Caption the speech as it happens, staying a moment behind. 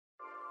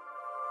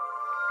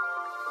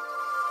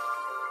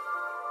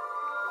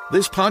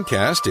This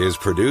podcast is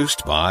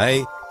produced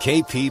by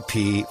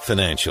KPP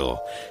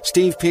Financial.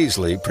 Steve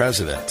Peasley,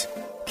 President.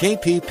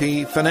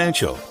 KPP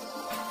Financial.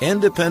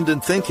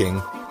 Independent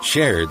thinking,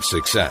 shared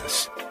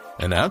success.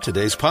 And now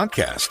today's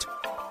podcast.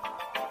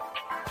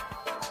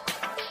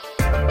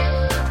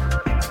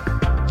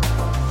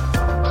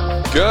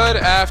 Good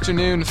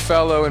afternoon,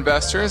 fellow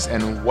investors,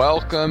 and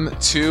welcome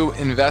to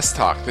Invest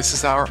Talk. This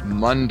is our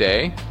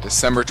Monday,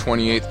 December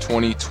 28th,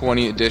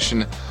 2020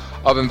 edition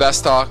of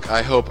Invest Talk.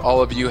 I hope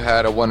all of you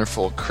had a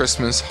wonderful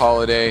Christmas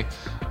holiday.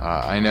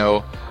 I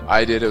know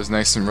I did. It was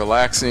nice and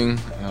relaxing.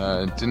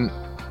 Didn't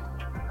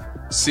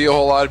see a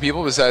whole lot of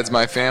people besides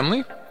my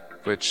family,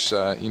 which,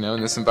 in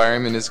this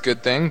environment is a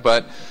good thing.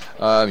 But,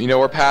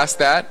 we're past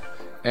that,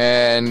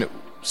 and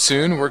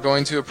soon we're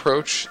going to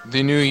approach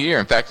the new year.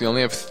 In fact, we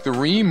only have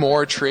 3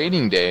 more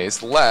trading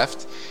days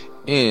left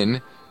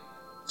in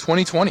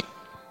 2020.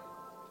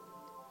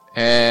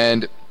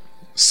 And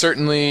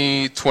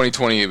certainly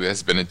 2020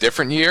 has been a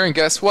different year, and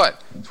guess what?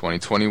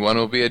 2021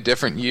 will be a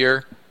different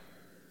year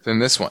than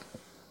this one.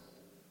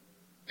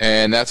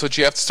 And that's what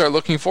you have to start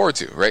looking forward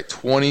to, right?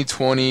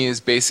 2020 is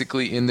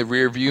basically in the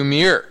rearview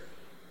mirror.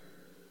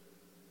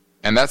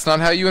 And that's not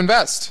how you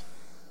invest.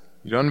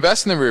 You don't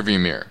invest in the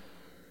rearview mirror.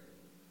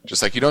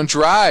 Just like you don't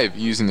drive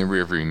using the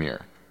rearview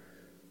mirror.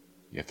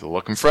 You have to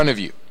look in front of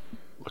you.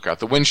 Look out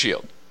the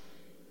windshield.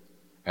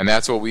 And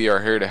that's what we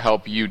are here to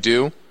help you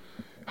do.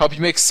 Help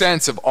you make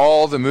sense of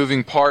all the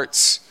moving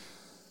parts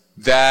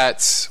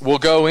that will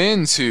go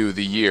into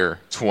the year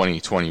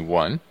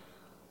 2021.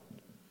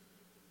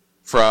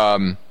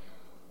 From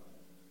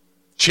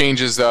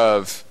changes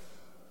of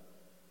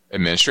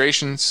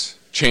administrations,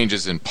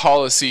 changes in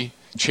policy,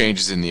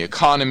 changes in the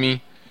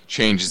economy,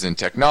 changes in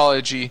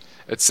technology,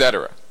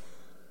 etc.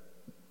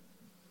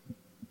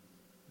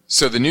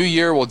 So the new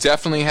year will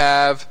definitely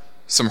have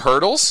some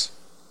hurdles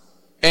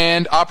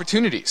and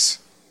opportunities.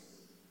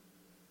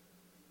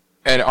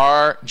 And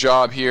our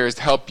job here is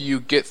to help you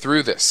get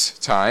through this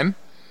time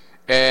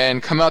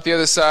and come out the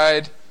other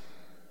side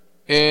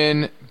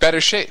in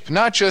better shape.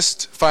 Not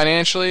just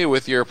financially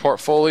with your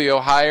portfolio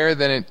higher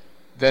than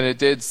it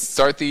did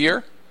start the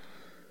year,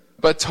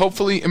 but to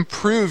hopefully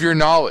improve your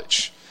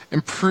knowledge,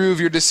 improve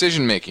your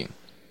decision making,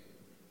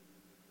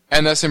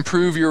 and thus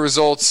improve your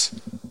results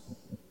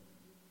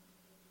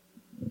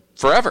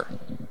forever,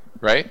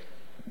 right?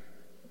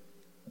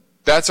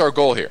 That's our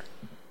goal here.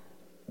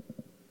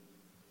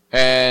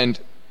 And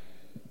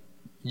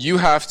you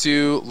have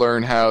to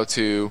learn how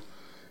to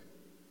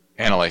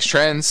analyze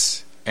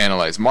trends,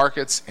 analyze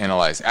markets,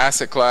 analyze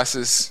asset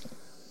classes,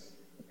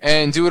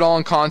 and do it all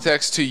in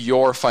context to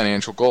your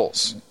financial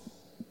goals.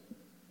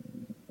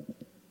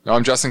 Now,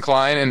 I'm Justin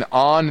Klein, and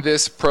on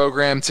this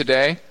program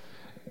today,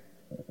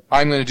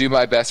 I'm going to do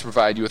my best to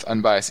provide you with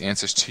unbiased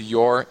answers to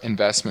your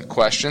investment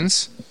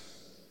questions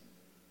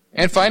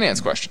and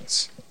finance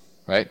questions,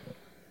 right?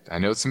 I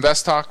know it's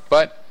Invest Talk,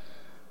 but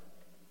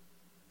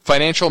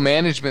financial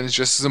management is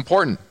just as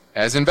important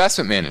as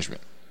investment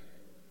management.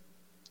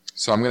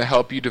 So I'm going to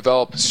help you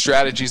develop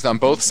strategies on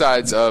both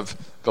sides of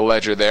the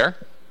ledger there.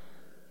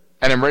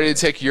 And I'm ready to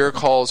take your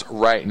calls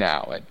right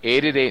now at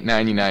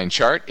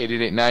 888-99-CHART,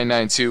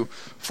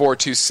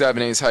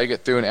 888-992-4278 is how you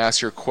get through and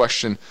ask your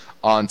question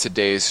on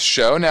today's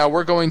show. Now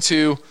we're going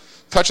to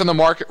touch on the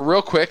market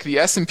real quick. The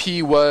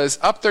S&P was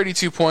up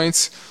 32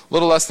 points, a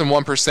little less than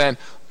 1%.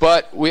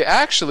 But we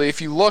actually,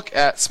 if you look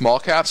at small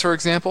caps, for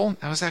example,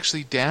 that was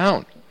actually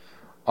down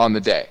on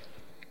the day.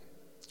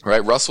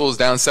 Right? Russell was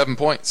down 7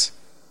 points.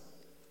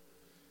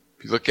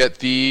 If you look at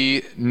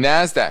the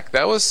NASDAQ,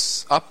 that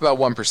was up about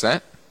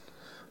 1%.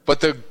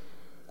 But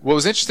what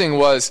was interesting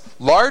was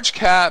large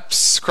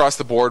caps across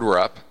the board were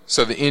up,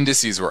 so the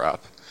indices were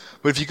up.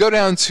 But if you go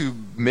down to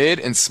mid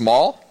and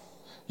small,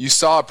 you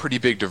saw a pretty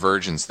big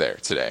divergence there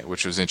today,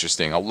 which was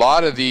interesting. A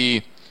lot of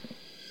the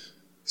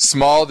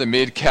small to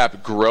mid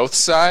cap growth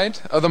side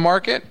of the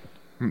market,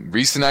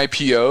 recent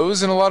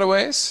IPOs in a lot of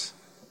ways,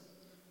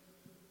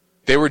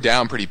 they were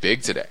down pretty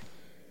big today.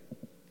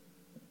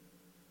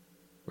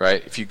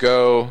 Right? If you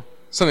go,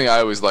 something I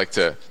always like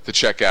to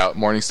check out,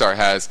 Morningstar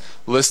has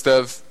a list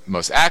of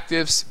most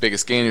actives,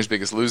 biggest gainers,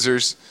 biggest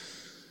losers.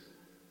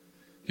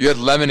 You had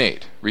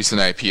Lemonade,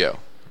 recent IPO,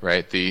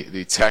 right?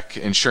 The tech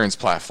insurance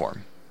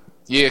platform.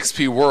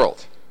 eXp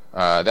World,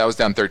 that was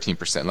down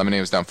 13%. Lemonade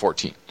was down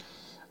 14%.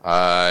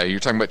 You're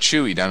talking about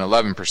Chewy, down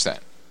 11%.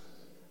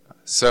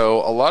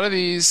 So a lot of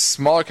these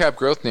smaller cap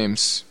growth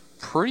names,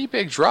 pretty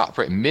big drop,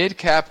 right? Mid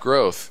cap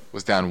growth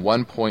was down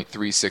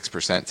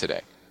 1.36%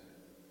 today.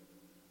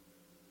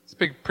 It's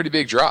a pretty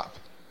big drop.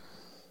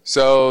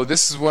 So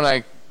this is what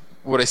I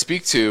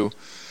speak to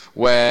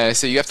when I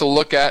say you have to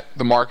look at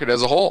the market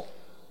as a whole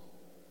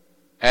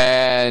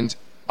and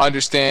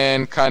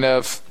understand kind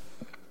of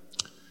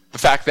the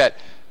fact that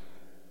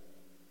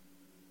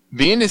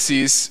the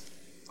indices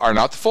are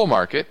not the full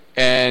market,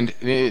 and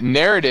the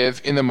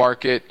narrative in the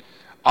market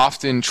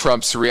often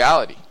trumps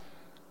reality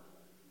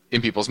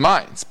in people's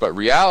minds. But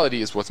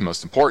reality is what's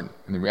most important.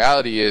 And the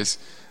reality is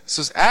this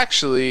was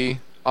actually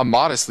a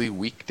modestly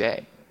weak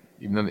day,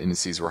 even though the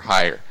indices were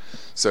higher.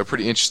 So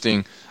pretty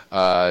interesting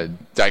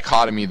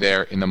dichotomy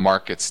there in the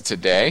markets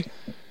today.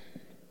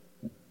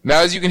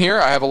 Now, as you can hear,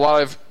 I have a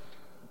lot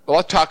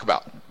to talk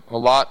about, a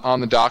lot on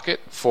the docket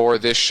for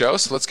this show.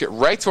 So let's get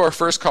right to our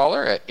first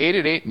caller at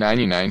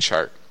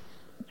 888-99-CHART.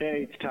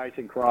 Hey, it's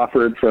Tyson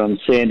Crawford from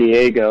San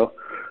Diego.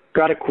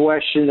 Got a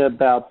question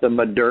about the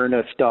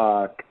Moderna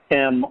stock,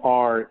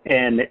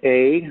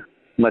 mRNA,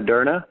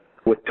 Moderna.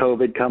 With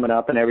COVID coming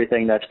up and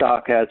everything, that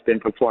stock has been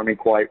performing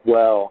quite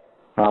well.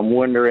 I'm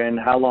wondering,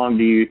 how long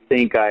do you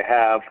think I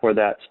have for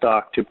that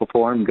stock to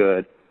perform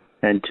good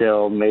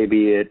until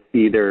maybe it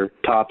either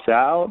tops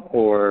out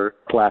or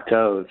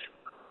plateaus,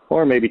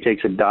 or maybe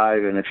takes a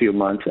dive in a few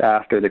months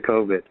after the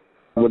COVID?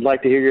 I would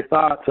like to hear your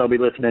thoughts. I'll be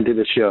listening to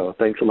the show.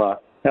 Thanks a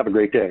lot. Have a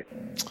great day.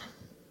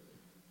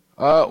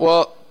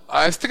 Well,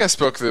 I think I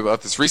spoke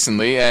about this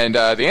recently, and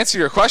the answer to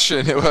your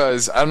question, it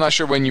was, I'm not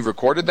sure when you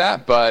recorded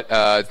that, but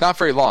it's not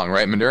very long,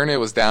 right? Moderna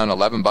was down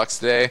 $11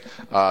 today,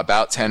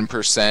 about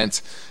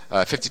 10%.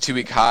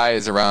 52-week high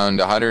is around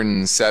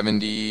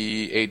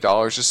 $178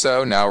 or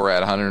so. Now we're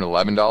at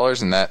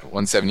 $111, and that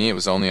 $178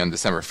 was only on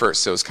December 1st.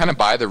 So it's kind of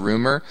buy the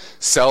rumor,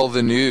 sell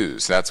the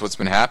news. That's what's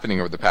been happening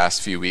over the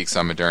past few weeks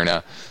on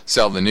Moderna,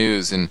 sell the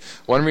news. And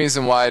one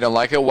reason why I don't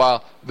like it,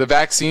 while the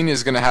vaccine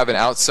is going to have an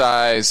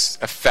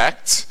outsized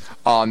effect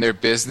on their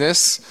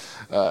business,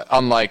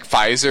 unlike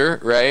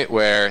Pfizer, right,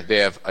 where they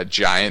have a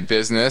giant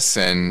business,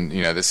 and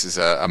this is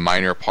a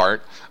minor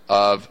part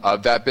of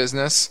that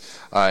business.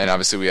 And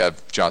obviously we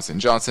have Johnson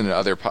 & Johnson and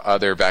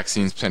other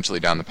vaccines potentially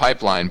down the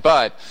pipeline.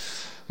 But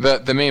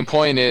the main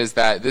point is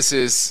that this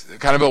is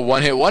kind of a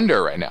one-hit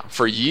wonder right now.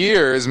 For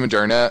years,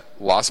 Moderna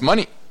lost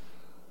money,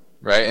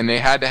 right? And they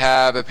had to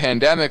have a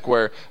pandemic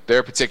where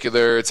their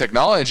particular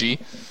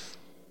technology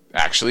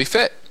actually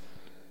fit.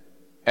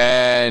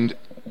 And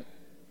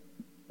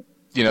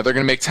they're going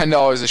to make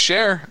 $10 a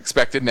share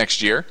expected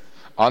next year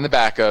on the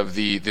back of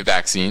the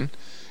vaccine.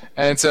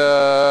 And it's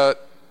a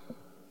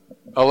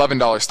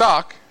 $11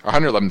 stock, or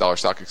 $111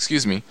 stock,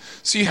 excuse me.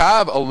 So you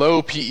have a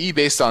low PE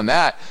based on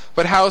that,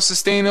 but how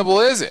sustainable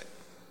is it,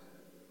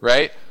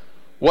 right?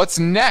 What's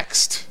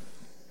next?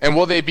 And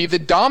will they be the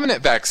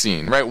dominant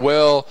vaccine, right?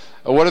 What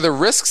are the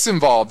risks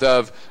involved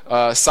of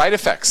side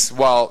effects?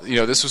 While,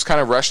 this was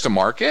kind of rushed to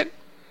market.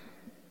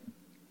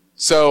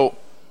 So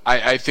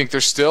I think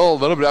there's still a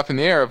little bit up in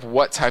the air of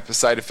what type of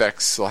side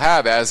effects it'll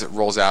have as it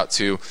rolls out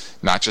to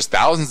not just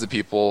thousands of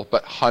people,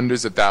 but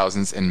hundreds of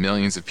thousands and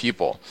millions of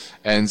people.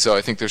 And so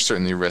I think there's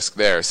certainly risk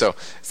there. So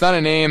it's not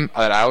a name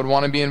that I would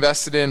want to be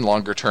invested in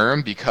longer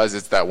term because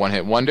it's that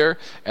one-hit wonder.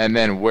 And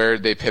then where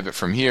do they pivot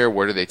from here?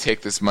 Where do they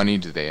take this money?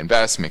 Do they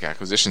invest, make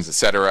acquisitions,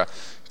 etc.?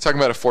 Talking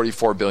about a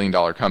 $44 billion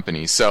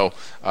company. So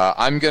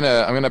I'm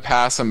gonna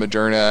pass on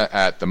Moderna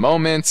at the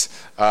moment,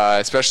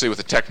 especially with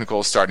the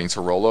technicals starting to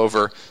roll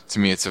over. To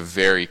me, it's a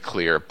very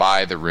clear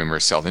buy the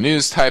rumor, sell the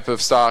news type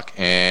of stock,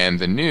 and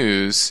the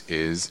news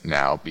is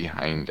now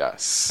behind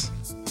us.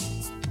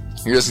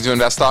 You're listening to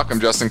Invest Talk. I'm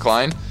Justin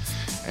Klein,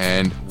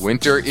 and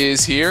winter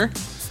is here,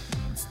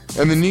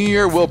 and the new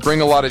year will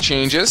bring a lot of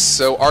changes.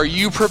 So are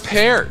you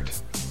prepared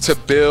to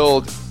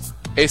build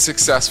a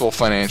successful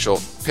financial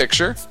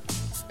picture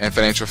and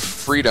financial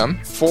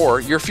freedom for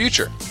your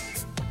future?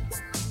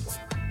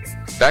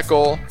 That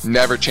goal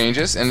never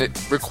changes, and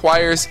it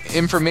requires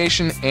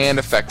information and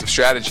effective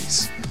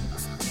strategies.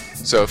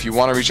 So if you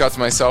want to reach out to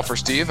myself or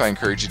Steve, I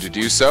encourage you to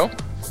do so.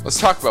 Let's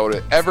talk about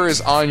whatever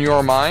is on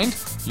your mind.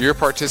 Your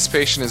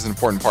participation is an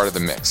important part of the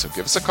mix. So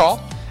give us a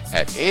call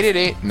at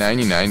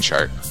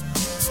 888-99-CHART.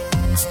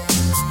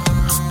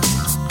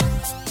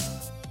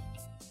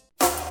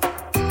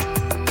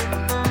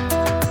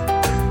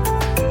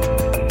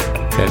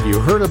 Have you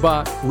heard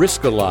about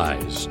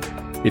Riskalyze?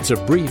 It's a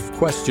brief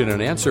question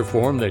and answer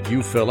form that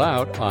you fill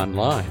out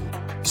online.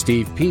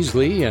 Steve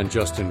Peasley and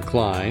Justin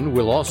Klein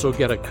will also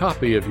get a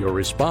copy of your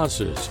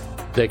responses.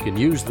 They can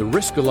use the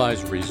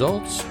Riskalyze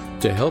results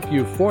to help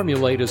you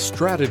formulate a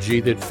strategy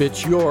that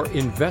fits your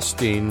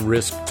investing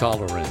risk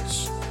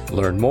tolerance.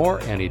 Learn more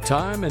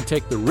anytime and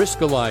take the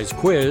Riskalyze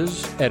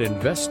quiz at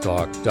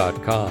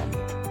investtalk.com.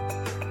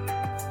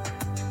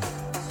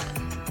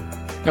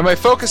 Now, my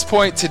focus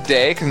point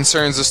today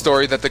concerns the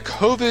story that the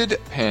COVID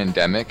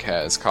pandemic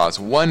has caused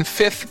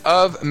 1/5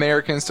 of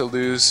Americans to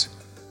lose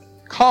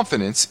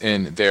confidence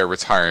in their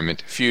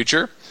retirement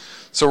future.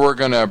 So we're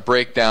going to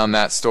break down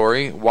that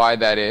story, why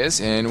that is,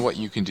 and what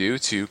you can do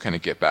to kind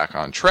of get back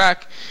on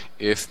track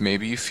if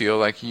maybe you feel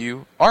like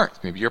you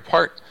aren't. Maybe you're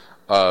part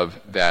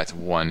of that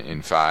 1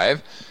 in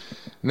 5.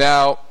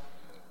 Now,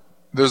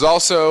 there's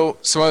also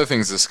some other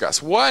things to discuss.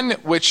 One,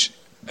 which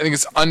I think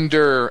is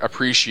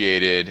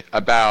underappreciated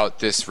about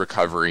this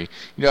recovery.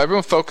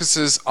 Everyone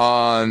focuses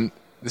on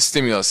the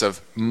stimulus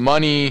of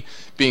money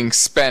being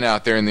spent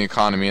out there in the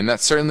economy, and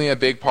that's certainly a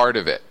big part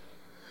of it.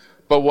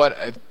 But what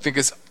I think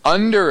is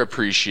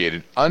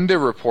underappreciated,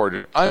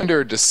 underreported,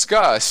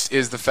 underdiscussed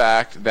is the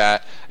fact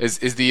that is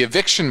the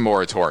eviction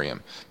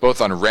moratorium,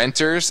 both on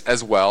renters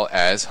as well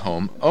as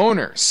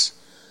homeowners,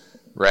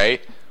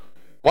 right?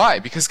 Why?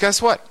 Because guess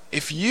what?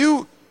 If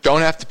you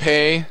don't have to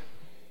pay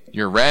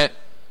your rent,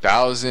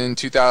 $1,000,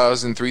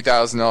 $2,000,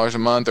 $3,000 a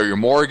month, or your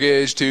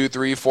mortgage $2,000,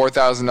 $3,000,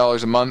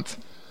 $4,000 a month,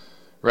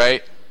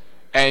 right?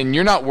 And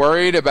you're not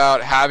worried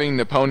about having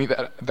to pony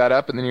that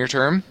up in the near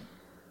term,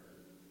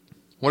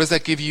 what does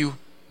that give you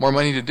more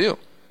money to do?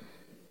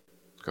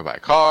 Go buy a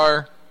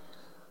car,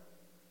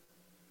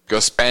 go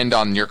spend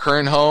on your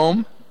current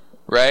home,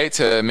 right,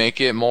 to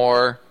make it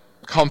more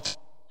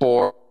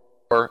comfortable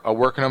for a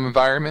working home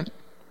environment.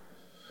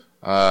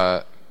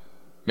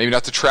 Maybe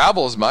not to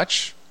travel as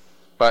much,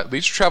 but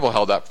leisure travel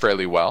held up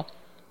fairly well,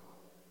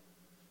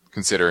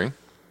 considering.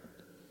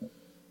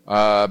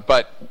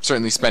 But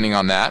certainly spending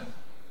on that.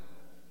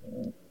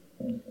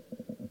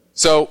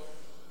 So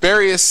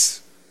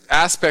various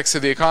aspects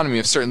of the economy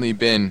have certainly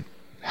been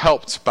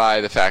helped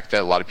by the fact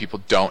that a lot of people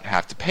don't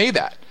have to pay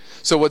that.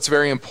 So what's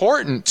very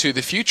important to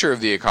the future of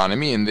the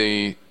economy in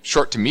the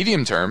short to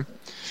medium term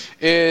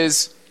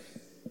is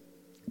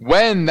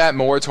when that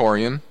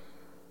moratorium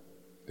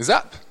is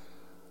up,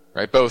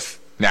 right? Both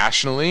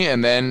nationally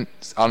and then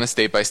on a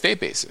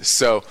state-by-state basis.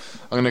 So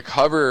I'm going to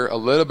cover a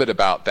little bit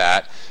about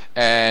that,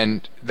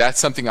 and that's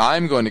something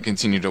I'm going to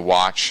continue to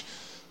watch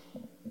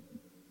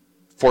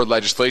for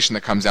legislation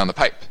that comes down the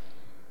pipe.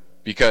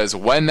 Because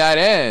when that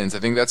ends, I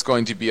think that's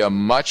going to be a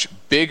much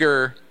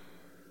bigger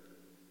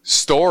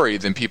story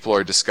than people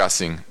are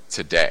discussing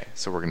today.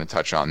 So we're going to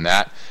touch on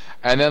that.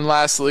 And then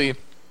lastly,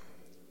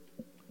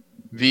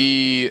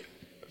 the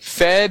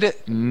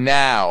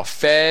FedNow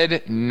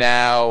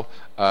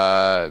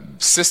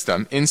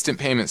system, instant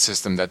payment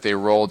system that they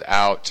rolled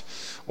out,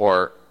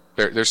 or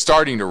they're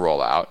starting to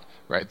roll out,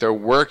 right? They're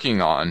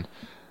working on.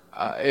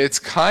 It's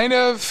kind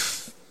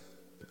of,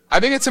 I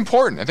think it's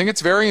important. I think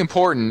it's very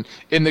important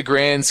in the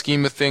grand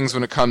scheme of things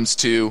when it comes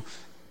to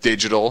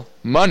digital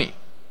money,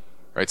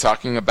 right?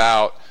 Talking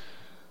about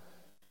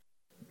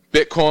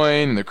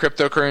Bitcoin and the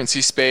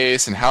cryptocurrency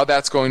space and how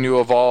that's going to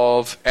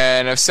evolve.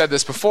 And I've said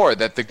this before,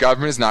 that the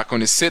government is not going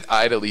to sit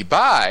idly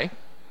by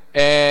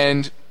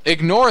and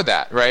ignore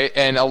that, right?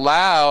 And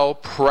allow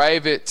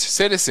private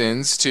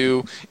citizens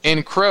to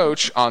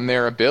encroach on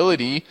their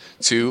ability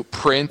to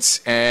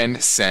print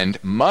and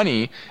send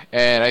money.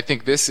 And I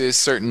think this is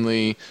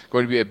certainly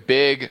going to be a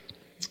big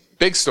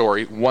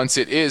story once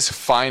it is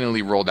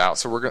finally rolled out.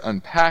 So we're going to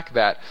unpack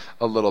that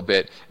a little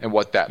bit and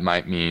what that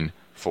might mean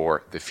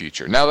for the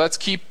future. Now let's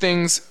keep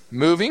things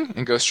moving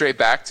and go straight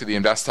back to the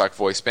InvestTalk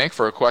Voice Bank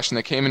for a question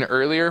that came in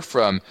earlier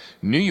from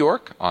New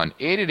York on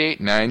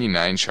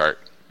 888-99 chart.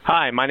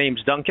 Hi, my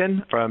name's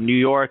Duncan from New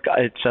York.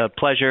 It's a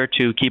pleasure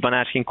to keep on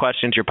asking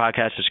questions. Your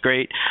podcast is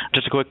great.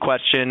 Just a quick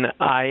question.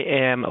 I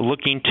am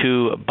looking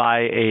to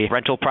buy a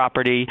rental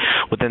property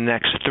within the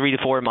next 3 to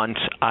 4 months.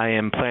 I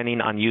am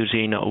planning on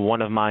using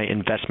one of my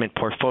investment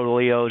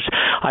portfolios.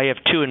 I have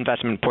 2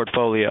 investment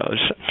portfolios.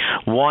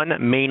 One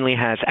mainly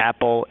has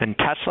Apple and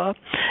Tesla,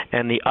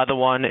 and the other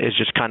one is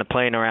just kind of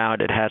playing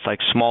around. It has like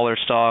smaller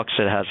stocks.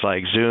 It has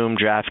like Zoom,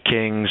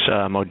 DraftKings,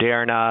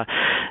 Moderna,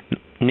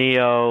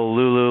 Neo,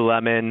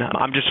 Lululemon.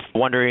 I'm just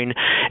wondering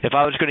if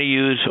I was going to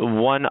use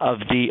one of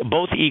the,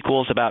 both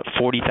equals about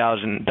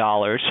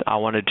 $40,000. I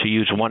wanted to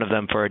use one of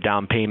them for a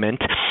down payment.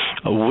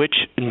 Which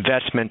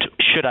investment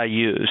should I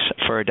use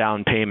for a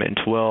down payment?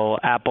 Will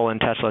Apple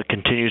and Tesla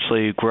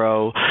continuously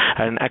grow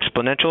at an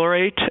exponential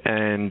rate,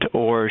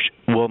 or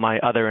will my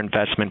other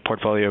investment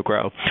portfolio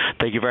grow?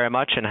 Thank you very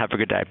much, and have a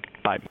good day.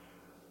 Bye.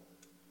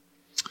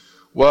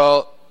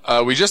 Well,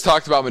 we just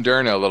talked about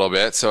Moderna a little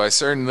bit, so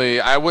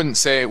I wouldn't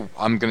say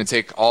I'm going to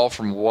take all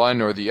from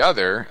one or the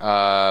other.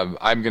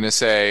 I'm going to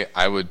say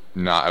I would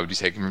be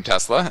taking from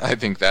Tesla. I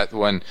think Apple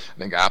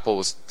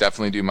will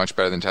definitely do much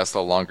better than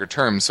Tesla longer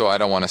term, so I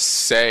don't want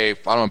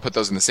to put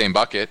those in the same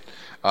bucket.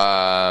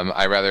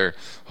 I'd rather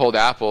hold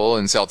Apple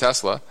and sell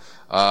Tesla.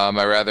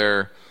 I'd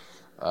rather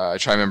try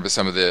to remember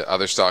some of the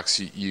other stocks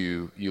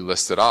you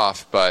listed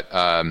off, but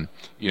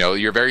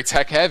you're very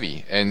tech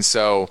heavy, and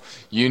so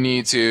you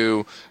need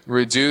to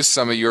reduce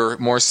some of your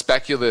more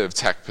speculative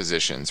tech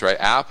positions, right?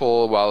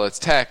 Apple, while it's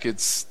tech,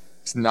 it's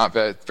not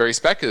very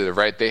speculative,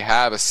 right? They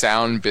have a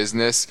sound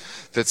business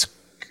that's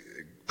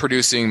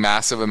producing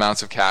massive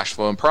amounts of cash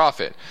flow and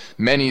profit.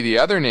 Many of the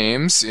other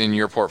names in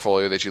your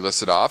portfolio that you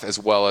listed off, as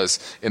well as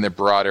in the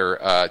broader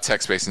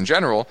tech space in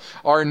general,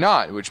 are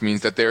not, which means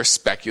that they're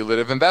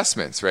speculative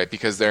investments, right?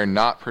 Because they're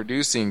not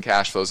producing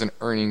cash flows and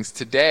earnings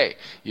today.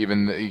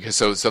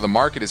 So the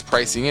market is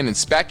pricing in and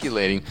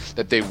speculating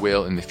that they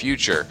will in the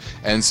future.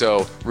 And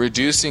so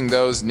reducing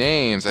those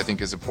names, I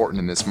think, is important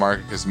in this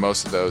market, because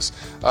most of those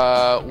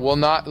will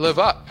not live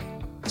up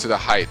to the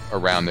hype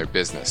around their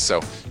business. So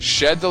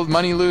shed the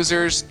money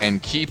losers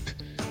and keep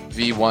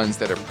the ones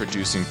that are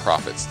producing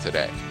profits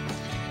today.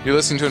 You're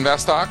listening to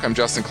Invest Talk. I'm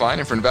Justin Klein,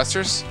 and for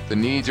investors, the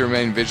need to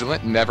remain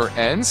vigilant never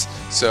ends.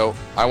 So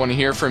I want to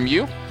hear from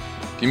you.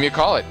 Give me a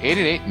call at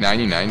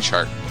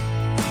 888-99-CHART.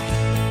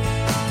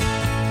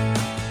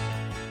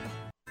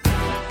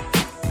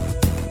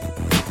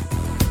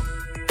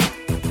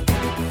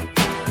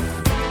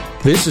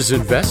 This is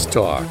Invest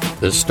Talk.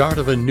 The start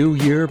of a new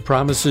year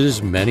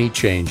promises many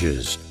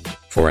changes.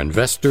 For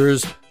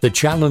investors, the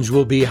challenge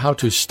will be how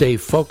to stay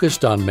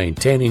focused on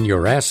maintaining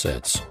your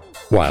assets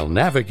while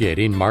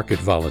navigating market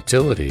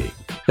volatility.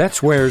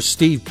 That's where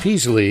Steve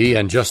Peasley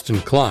and Justin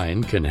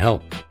Klein can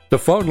help. The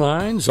phone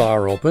lines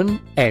are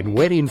open and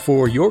waiting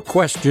for your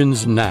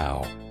questions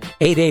now.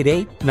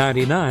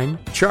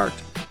 888-99-CHART. chart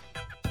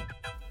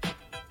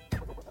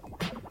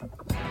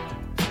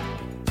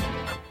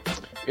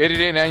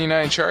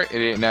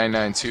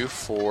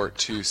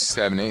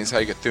 888-992-4278 is how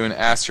you get through and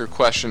ask your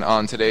question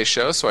on today's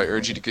show. So I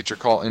urge you to get your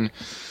call in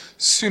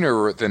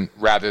sooner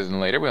rather than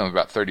later. We only have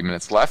about 30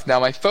 minutes left.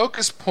 Now, my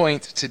focus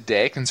point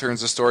today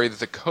concerns a story that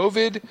the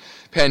COVID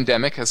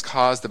pandemic has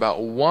caused about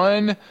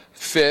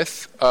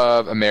 1/5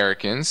 of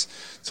Americans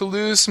to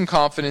lose some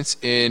confidence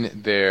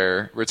in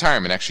their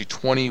retirement. Actually,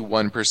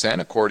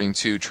 21%, according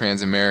to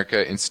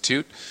Transamerica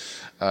Institute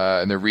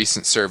in their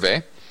recent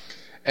survey.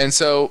 And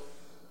so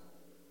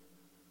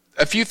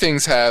a few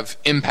things have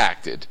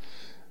impacted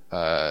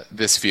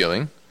this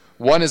feeling.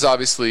 One is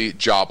obviously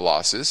job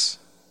losses,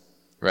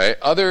 right?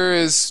 Other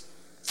is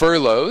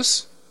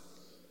furloughs.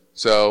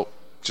 So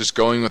just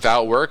going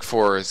without work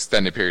for an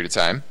extended period of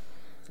time,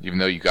 even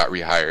though you got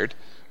rehired.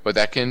 But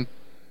that can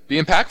be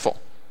impactful,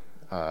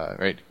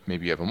 right?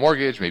 Maybe you have a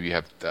mortgage. Maybe you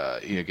have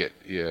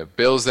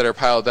bills that are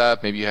piled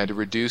up. Maybe you had to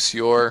reduce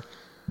your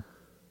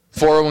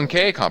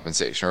 401k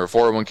compensation or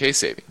 401k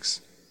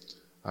savings.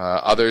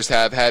 Others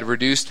have had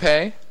reduced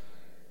pay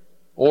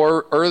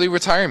or early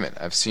retirement.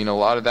 I've seen a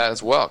lot of that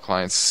as well.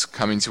 Clients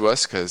coming to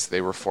us because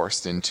they were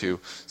forced into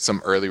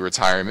some early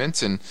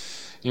retirement. And,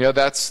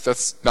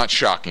 that's not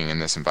shocking in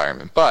this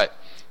environment. But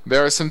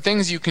there are some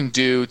things you can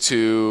do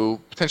to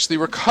potentially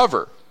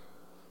recover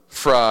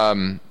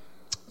from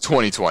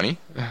 2020.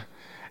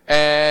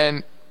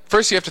 And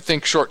first you have to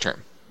think short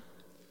term.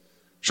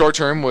 Short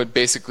term would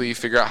basically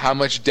figure out how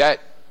much debt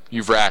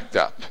you've racked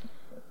up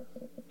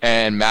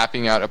and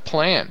mapping out a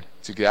plan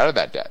to get out of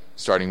that debt,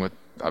 starting with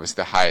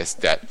obviously the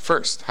highest debt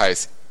first,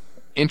 highest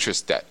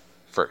interest debt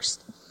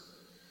first.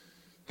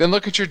 Then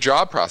look at your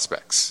job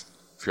prospects.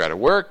 If you're out of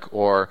work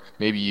or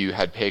maybe you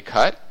had pay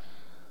cut,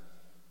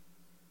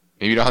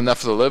 maybe you don't have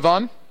enough to live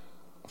on,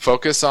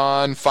 focus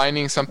on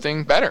finding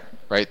something better,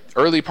 right?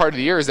 Early part of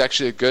the year is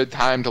actually a good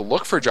time to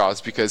look for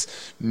jobs because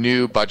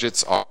new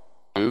budgets are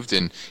moved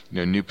and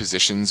new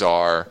positions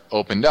are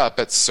opened up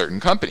at certain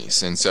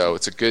companies. And so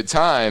it's a good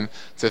time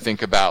to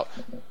think about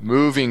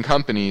moving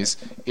companies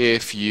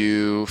if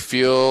you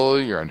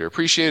feel you're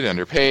underappreciated,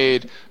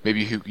 underpaid,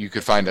 maybe you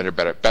could find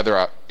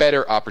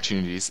better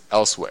opportunities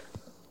elsewhere.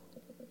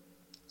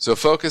 So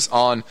focus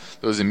on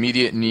those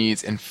immediate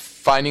needs and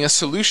finding a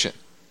solution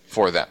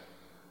for them.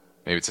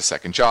 Maybe it's a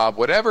second job,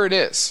 whatever it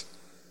is.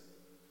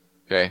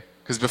 Okay?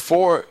 Because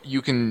before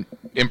you can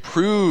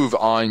improve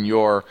on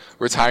your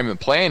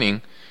retirement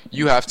planning,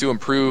 you have to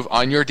improve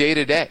on your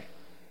day-to-day.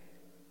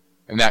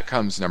 And that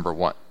comes number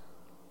one.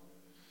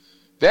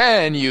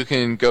 Then you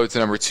can go to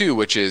number two,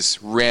 which is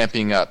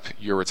ramping up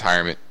your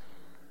retirement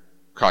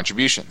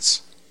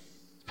contributions.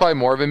 It's probably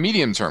more of a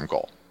medium-term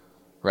goal,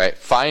 right?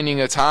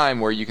 Finding a time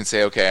where you can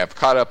say, okay, I've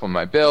caught up on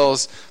my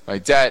bills, my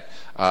debt,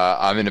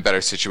 I'm in a better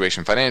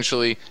situation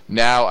financially.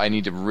 Now I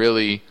need to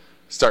really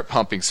start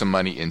pumping some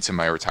money into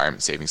my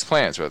retirement savings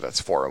plans, whether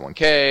that's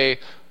 401k,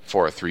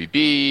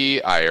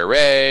 403b,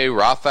 IRA,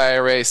 Roth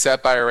IRA,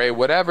 SEP IRA,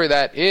 whatever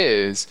that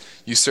is,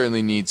 you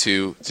certainly need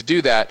to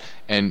do that.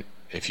 And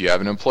if you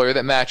have an employer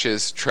that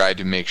matches, try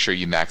to make sure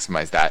you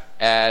maximize that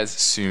as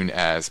soon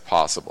as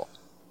possible.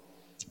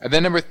 And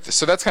then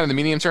so that's kind of the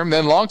medium term.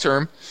 Then long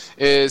term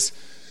is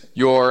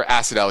your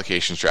asset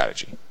allocation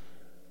strategy,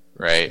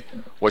 right?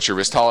 What's your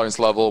risk tolerance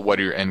level? What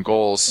are your end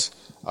goals?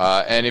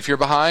 And if you're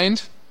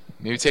behind,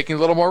 maybe taking a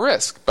little more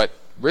risk. But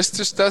risk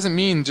just doesn't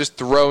mean just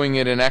throwing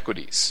it in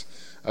equities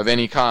of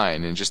any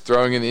kind and just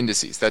throwing in the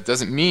indices. That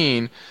doesn't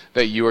mean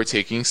that you are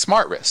taking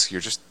smart risk.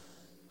 You're just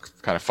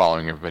kind of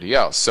following everybody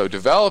else. So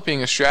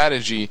developing a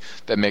strategy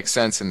that makes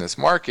sense in this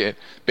market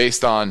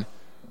based on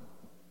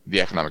the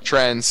economic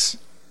trends,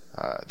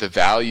 the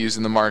values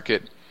in the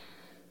market,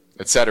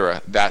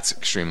 etc., that's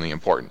extremely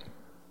important.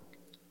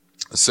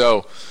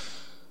 So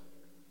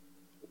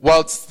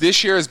while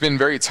this year has been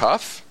very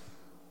tough,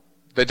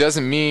 that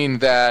doesn't mean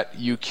that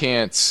you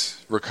can't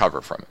recover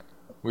from it.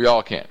 We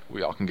all can.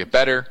 We all can get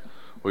better.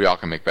 We all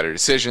can make better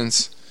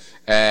decisions.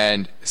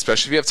 And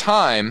especially if you have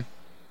time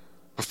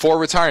before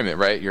retirement,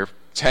 right? You're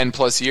 10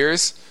 plus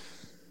years,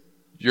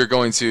 you're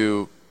going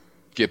to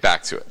get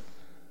back to it.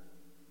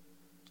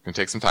 It's going to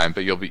take some time,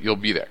 but you'll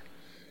be there.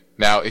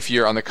 Now, if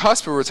you're on the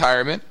cusp of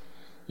retirement,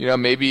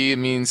 maybe it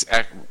means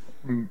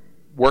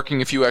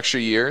working a few extra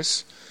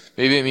years.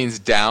 Maybe it means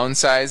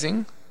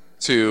downsizing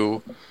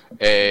to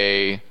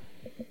a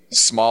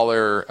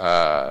smaller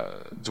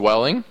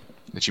dwelling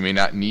that you may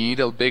not need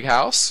a big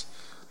house.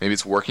 Maybe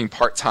it's working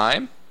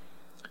part-time.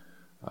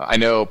 I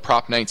know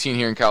Prop 19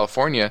 here in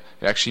California,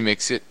 it actually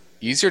makes it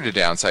easier to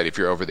downsize if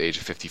you're over the age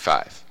of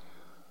 55.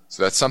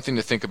 So that's something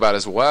to think about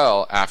as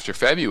well after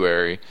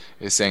February,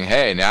 is saying,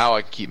 hey, now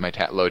I can keep my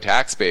low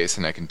tax base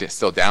and I can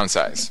still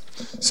downsize.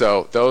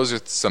 So those are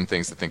some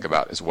things to think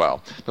about as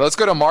well. Now let's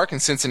go to Mark in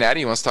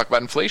Cincinnati. He wants to talk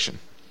about inflation.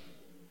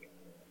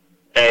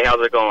 Hey, how's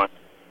it going?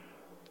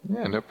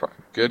 Yeah, no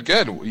problem. Good.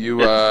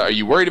 You are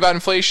you worried about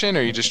inflation,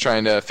 or are you just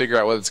trying to figure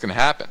out what's going to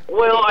happen?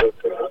 Well,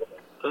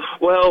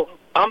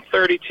 I'm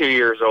 32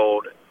 years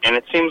old, and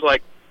it seems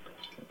like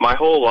my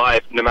whole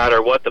life, no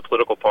matter what the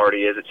political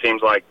party is, it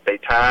seems like they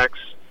tax,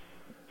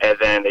 and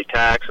then they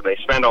tax, and they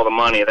spend all the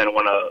money, and then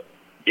when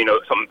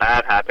something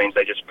bad happens,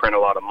 they just print a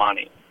lot of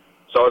money.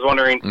 So I was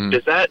wondering,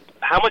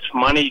 how much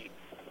money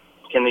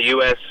can the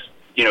U.S.,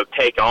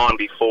 take on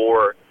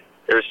before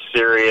there's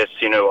serious,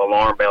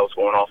 alarm bells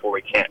going off where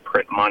we can't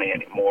print money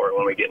anymore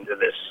when we get into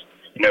this,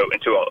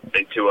 into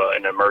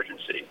an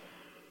emergency?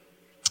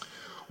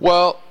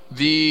 Well,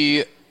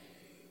 the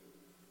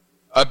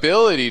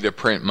ability to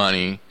print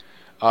money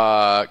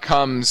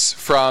comes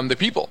from the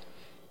people,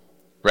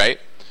 right?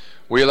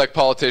 We elect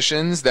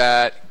politicians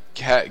that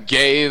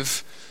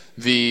gave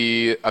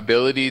the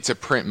ability to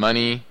print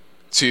money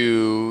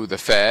to the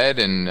Fed,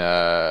 and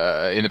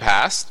in the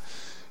past,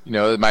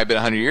 it might have been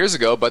 100 years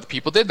ago, but the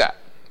people did that,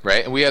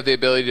 right? And we have the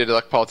ability to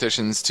elect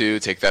politicians to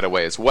take that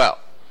away as well.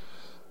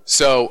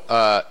 So,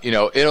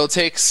 it'll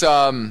take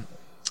some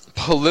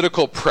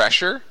political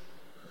pressure,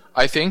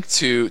 I think,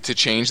 to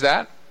change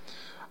that.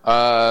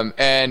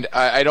 And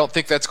I don't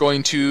think that's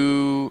going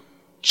to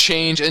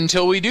change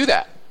until we do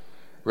that,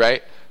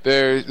 right?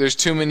 There's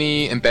too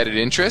many embedded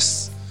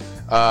interests.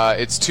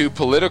 It's too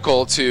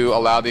political to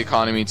allow the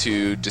economy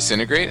to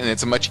disintegrate, and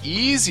it's much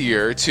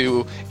easier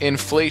to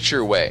inflate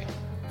your way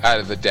out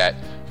of the debt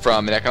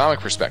from an economic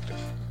perspective.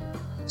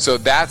 So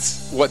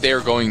that's what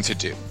they're going to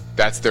do.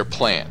 That's their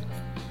plan.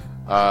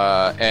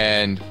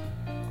 And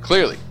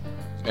clearly.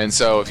 And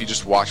so if you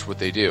just watch what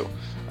they do.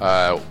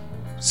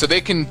 So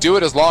they can do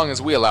it as long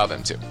as we allow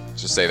them to.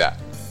 Let's just say that.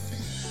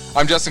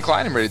 I'm Justin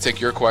Klein. I'm ready to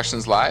take your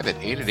questions live at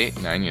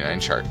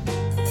 888-99-CHART.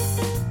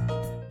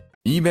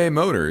 eBay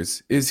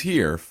Motors is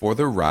here for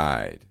the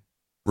ride.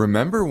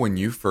 Remember when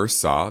you first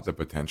saw the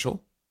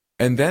potential?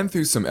 And then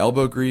through some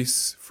elbow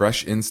grease,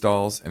 fresh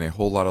installs, and a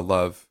whole lot of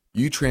love,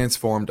 you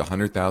transformed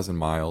 100,000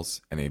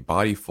 miles and a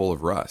body full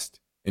of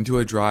rust into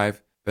a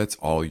drive that's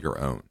all your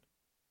own.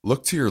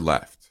 Look to your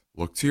left.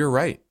 Look to your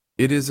right.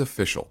 It is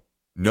official.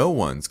 No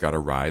one's got a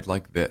ride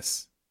like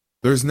this.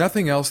 There's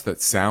nothing else that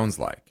sounds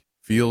like,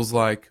 feels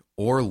like,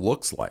 or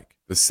looks like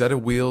the set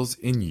of wheels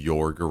in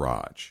your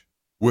garage.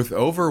 With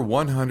over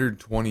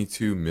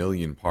 122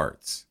 million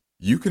parts,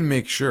 you can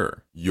make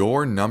sure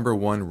your number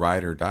one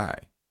ride or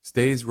die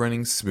stays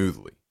running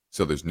smoothly,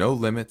 so there's no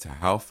limit to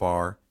how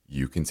far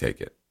you can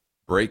take it.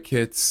 Brake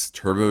kits,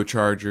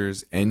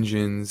 turbochargers,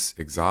 engines,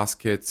 exhaust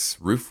kits,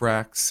 roof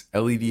racks,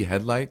 LED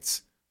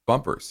headlights,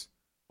 bumpers,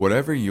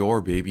 whatever your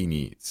baby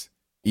needs,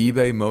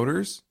 eBay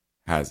Motors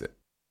has it.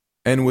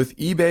 And with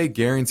eBay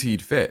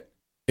Guaranteed Fit,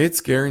 it's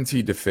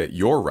guaranteed to fit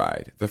your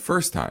ride the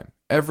first time,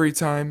 every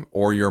time,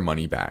 or your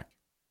money back.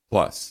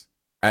 Plus,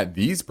 at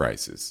these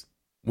prices,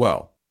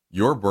 well,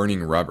 you're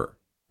burning rubber,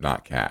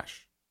 not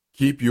cash.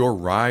 Keep your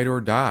ride or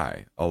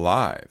die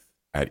alive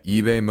at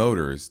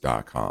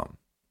ebaymotors.com.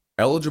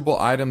 Eligible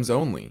items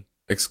only.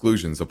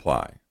 Exclusions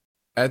apply.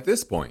 At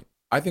this point,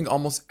 I think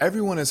almost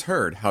everyone has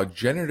heard how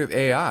generative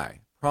AI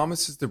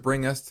promises to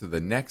bring us to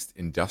the next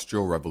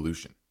industrial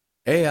revolution.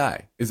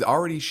 AI is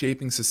already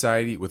shaping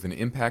society with an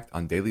impact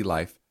on daily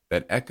life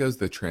that echoes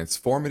the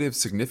transformative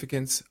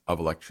significance of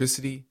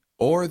electricity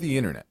or the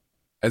internet.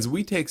 As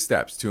we take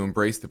steps to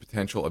embrace the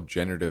potential of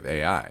generative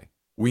AI,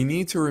 we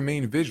need to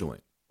remain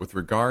vigilant with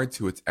regard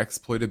to its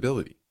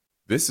exploitability.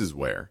 This is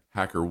where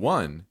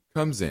HackerOne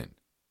comes in.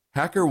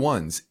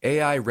 HackerOne's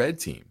AI Red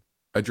Team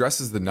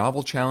addresses the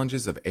novel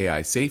challenges of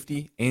AI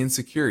safety and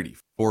security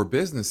for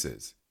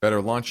businesses that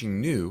are launching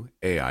new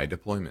AI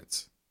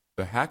deployments.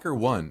 The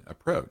HackerOne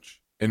approach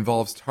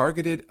involves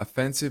targeted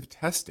offensive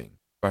testing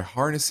by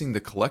harnessing the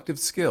collective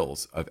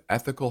skills of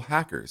ethical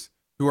hackers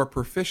who are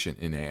proficient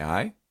in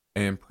AI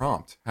and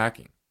prompt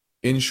hacking.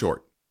 In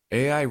short,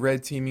 AI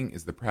red teaming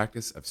is the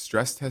practice of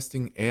stress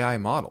testing AI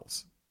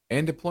models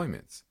and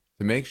deployments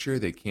to make sure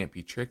they can't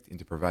be tricked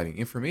into providing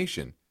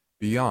information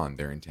beyond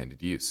their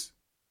intended use,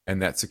 and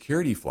that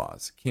security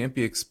flaws can't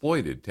be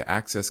exploited to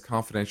access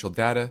confidential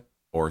data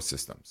or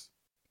systems.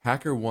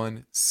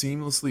 HackerOne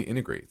seamlessly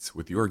integrates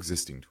with your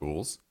existing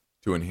tools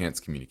to enhance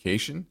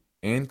communication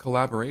and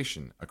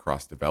collaboration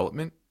across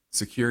development,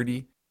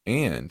 security,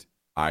 and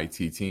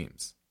IT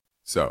teams.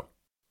 So,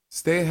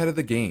 stay ahead of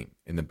the game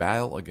in the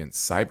battle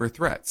against cyber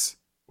threats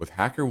with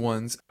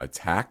HackerOne's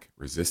attack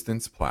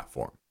resistance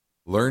platform.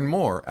 Learn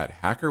more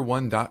at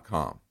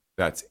HackerOne.com.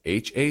 That's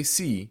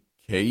HackerOne.com,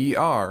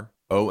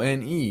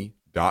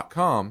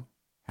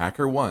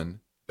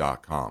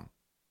 HackerOne.com.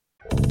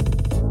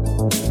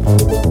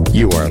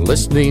 You are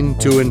listening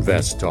to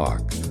Invest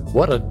Talk.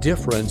 What a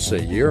difference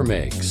a year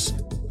makes.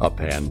 A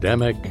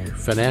pandemic,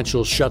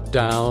 financial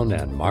shutdown,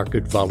 and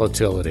market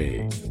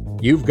volatility.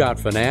 You've got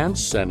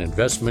finance and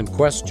investment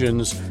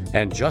questions,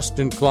 and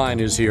Justin Klein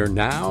is here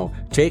now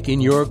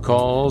taking your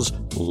calls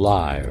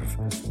live.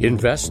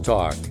 Invest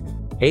Talk,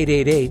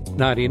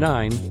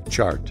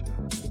 888-99-CHART.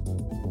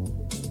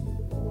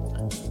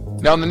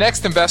 Now, in the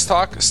next Invest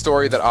Talk, a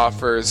story that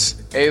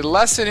offers a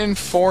lesson in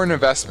foreign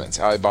investments.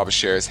 Alibaba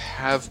shares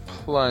have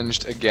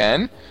plunged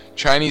again.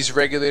 Chinese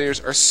regulators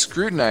are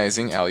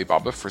scrutinizing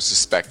Alibaba for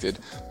suspected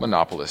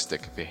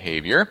monopolistic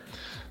behavior.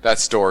 That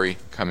story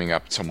coming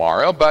up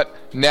tomorrow. But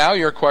now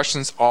your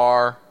questions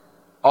are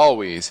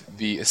always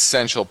the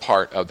essential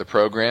part of the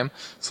program.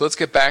 So let's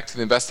get back to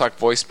the Invest Talk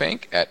voice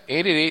bank at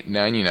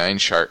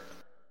 888-99-CHART.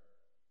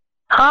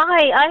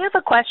 Hi, I have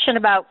a question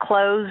about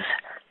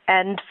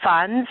closed-end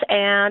funds,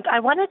 and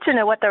I wanted to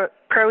know what the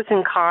pros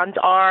and cons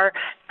are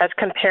as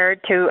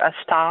compared to a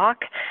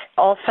stock.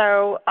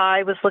 Also,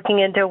 I was looking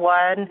into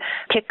one,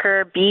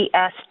 ticker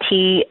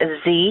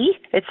BSTZ.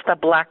 It's the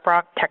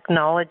BlackRock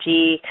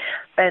Technology,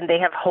 and they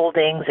have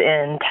holdings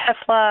in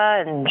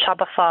Tesla and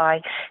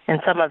Shopify and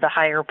some of the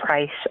higher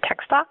price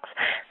tech stocks.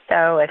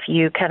 So if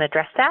you can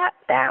address that,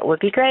 that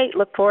would be great.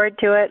 Look forward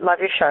to it. Love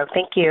your show.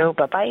 Thank you.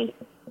 Bye-bye.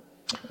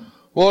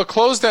 Well, a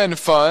closed-end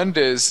fund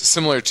is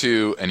similar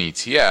to an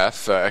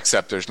ETF,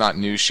 except there's not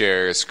new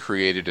shares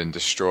created and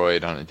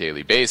destroyed on a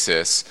daily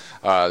basis.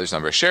 There's a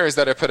number of shares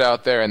that are put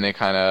out there, and they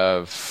kind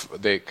of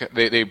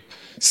they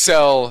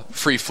sell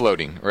free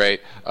floating,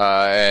 right?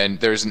 And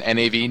there's an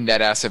NAV,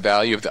 net asset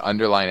value, of the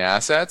underlying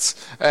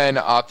assets, and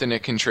often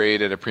it can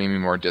trade at a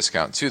premium or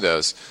discount to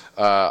those.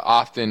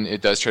 Often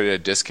it does trade at a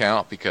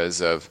discount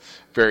because of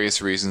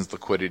various reasons,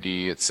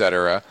 liquidity,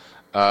 etc.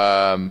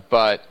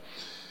 But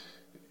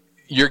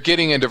you're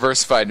getting a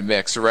diversified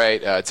mix,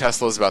 right?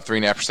 Tesla is about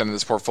 3.5% of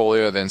this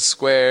portfolio. Then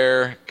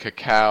Square,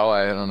 Kakao,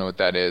 I don't know what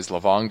that is,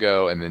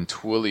 Livongo, and then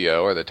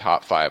Twilio are the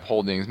top 5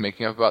 holdings,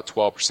 making up about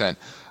 12%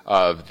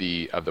 of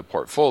the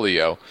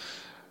portfolio.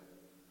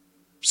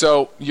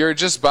 So you're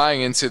just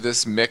buying into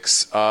this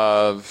mix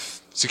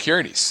of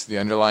securities, the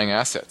underlying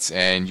assets,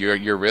 and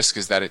your risk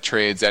is that it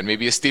trades at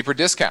maybe a steeper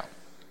discount,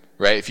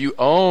 right? If you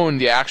own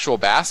the actual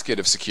basket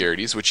of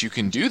securities, which you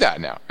can do that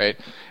now, right?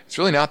 It's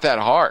really not that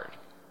hard.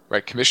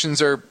 Right,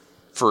 commissions are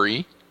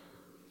free.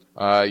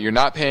 You're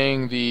not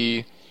paying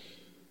the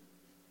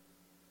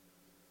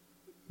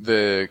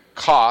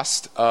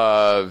cost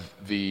of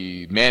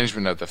the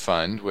management of the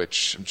fund,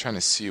 which I'm trying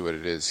to see what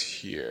it is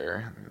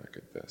here. Let me look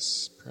at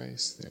this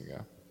price. There you go.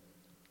 I'm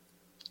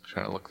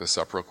trying to look this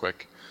up real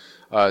quick.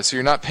 So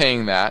you're not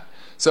paying that.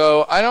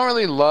 So I don't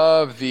really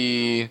love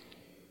the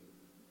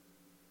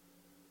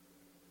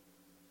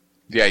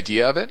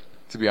idea of it,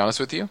 to be honest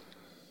with you.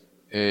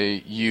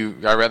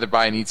 I'd rather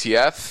buy an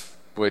ETF,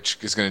 which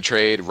is going to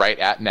trade right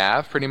at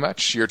NAV pretty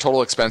much. Your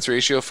total expense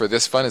ratio for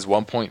this fund is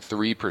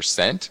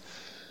 1.3%.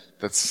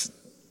 That's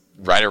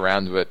right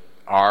around what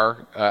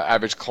our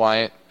average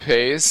client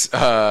pays,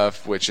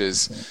 which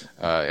is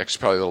actually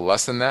probably a little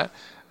less than that,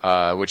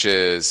 which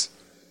is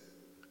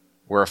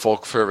we're a full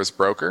service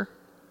broker.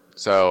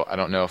 So I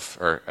don't know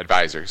or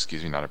advisor,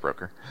 excuse me, not a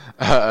broker.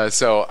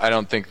 So I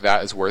don't think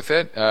that is worth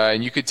it.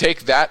 And you could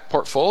take that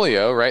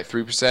portfolio, right,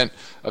 3%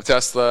 of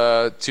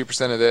Tesla,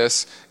 2% of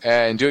this,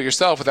 and do it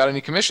yourself without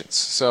any commissions.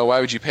 So why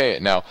would you pay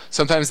it? Now,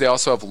 sometimes they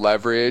also have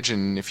leverage,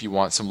 and if you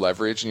want some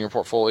leverage in your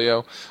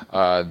portfolio,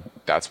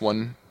 that's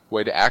one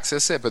way to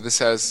access it, but this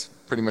has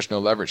pretty much no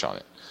leverage on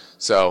it.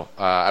 So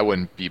I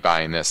wouldn't be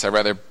buying this. I'd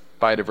rather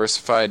buy a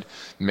diversified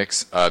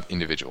mix of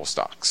individual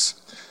stocks.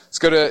 Let's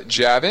go to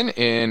Javin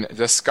in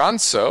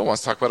Descanso.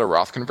 Wants to talk about a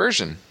Roth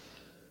conversion.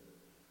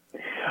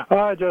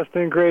 Hi,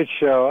 Justin. Great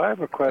show. I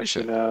have a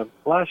question.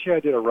 Last year I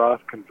did a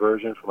Roth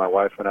conversion for my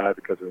wife and I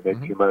because we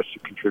make too much to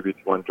contribute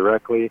to one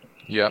directly.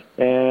 Yep.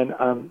 And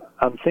I'm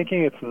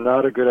thinking it's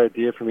not a good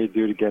idea for me to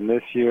do it again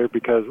this year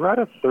because we're at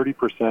a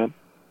 30%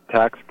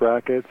 tax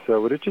bracket.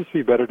 So would it just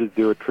be better to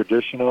do a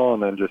traditional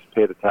and then just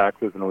pay the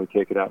taxes and we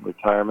take it out in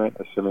retirement,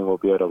 assuming we'll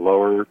be at a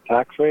lower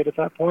tax rate at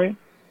that point?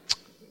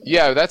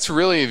 Yeah, that's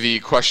really the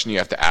question you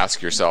have to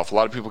ask yourself. A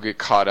lot of people get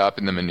caught up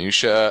in the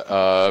minutia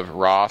of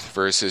Roth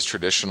versus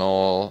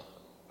traditional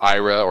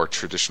IRA or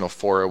traditional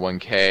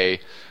 401k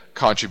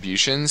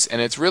contributions,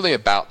 and it's really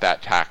about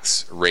that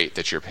tax rate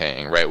that you're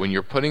paying, right? When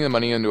you're putting the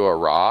money into a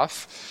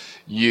Roth,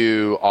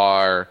 you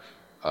are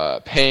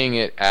paying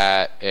it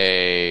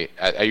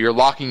you're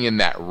locking in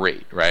that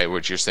rate, right?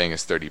 Which you're saying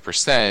is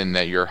 30%, and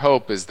that your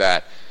hope is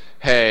that,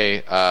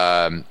 hey,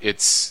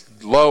 it's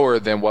lower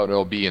than what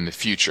it'll be in the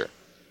future.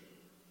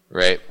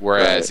 Right.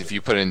 Whereas if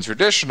you put it in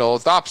traditional,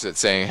 it's the opposite,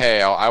 saying,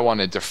 hey, I want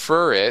to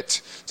defer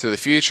it to the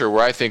future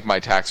where I think my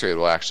tax rate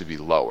will actually be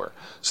lower.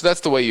 So that's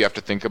the way you have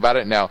to think about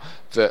it. Now,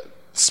 the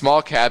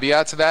small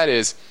caveat to that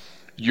is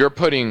you're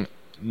putting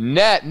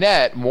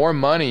net more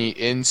money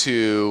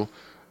into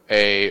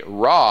a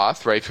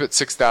Roth, right? If you put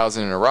 $6,000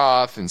 in a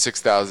Roth and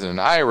 $6,000 in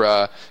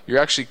IRA, you're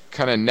actually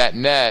kind of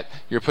net,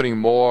 you're putting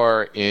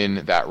more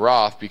in that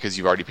Roth because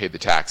you've already paid the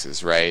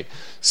taxes, right?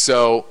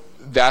 So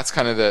that's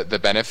kind of the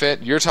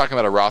benefit. You're talking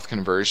about a Roth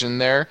conversion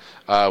there,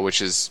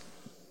 which is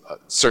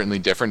certainly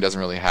different, doesn't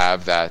really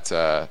have that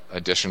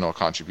additional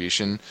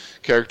contribution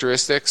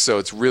characteristic. So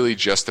it's really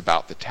just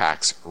about the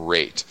tax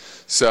rate.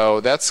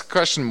 So that's a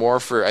question more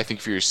for, I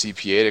think, for your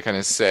CPA to kind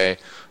of say,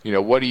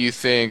 what do you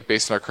think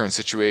based on our current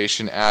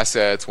situation,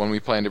 assets, when we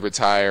plan to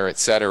retire, et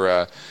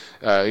cetera,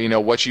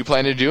 what you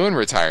plan to do in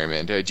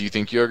retirement. Do you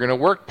think you're going to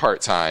work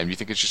part-time? Do you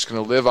think it's just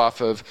going to live off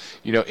of,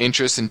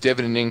 interest and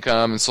dividend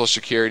income and Social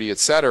Security, et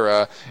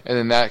cetera? And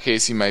in that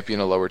case, you might be in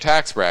a lower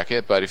tax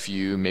bracket. But if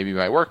you maybe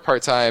might work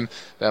part-time,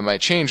 that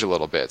might change a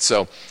little bit.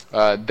 So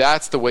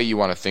that's the way you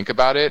want to think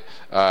about it.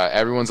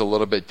 Everyone's a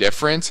little bit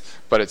different,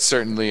 but it's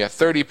certainly at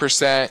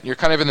 30%. You're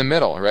kind of in the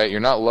middle, right? You're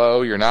not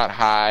low, you're not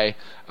high,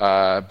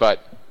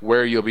 but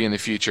where you'll be in the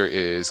future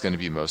is going to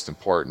be most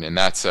important, and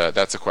that's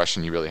a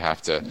question you really have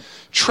to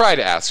try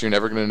to ask. You're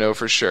never going to know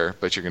for sure,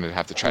 but you're going to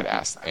have to try to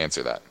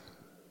answer that.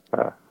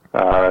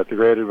 That's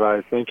great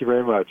advice. Thank you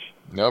very much.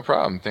 No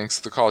problem. Thanks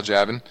for the call,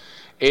 Javin.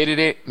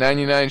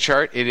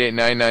 888-99-CHART,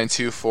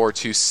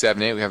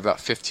 888-992-4278. We have about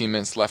 15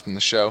 minutes left in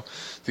the show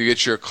to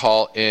get your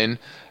call in.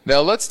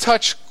 Now let's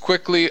touch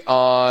quickly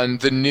on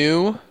the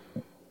new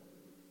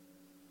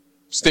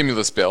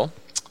stimulus bill.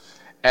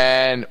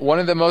 And one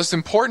of the most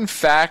important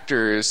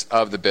factors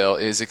of the bill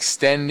is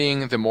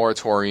extending the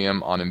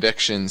moratorium on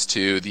evictions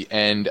to the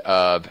end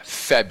of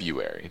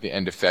February.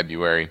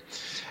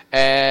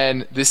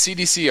 And the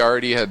CDC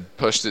already had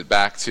pushed it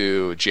back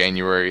to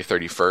January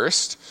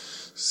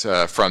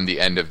 31st from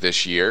the end of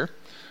this year.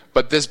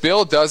 But this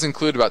bill does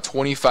include about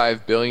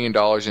 $25 billion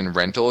in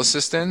rental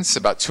assistance.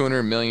 About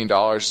 $200 million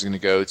is going to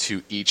go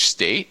to each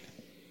state,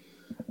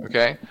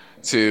 okay,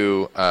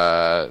 to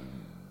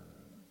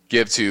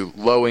give to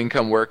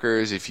low-income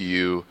workers.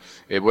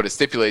 What it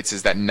stipulates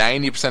is that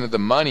 90% of the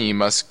money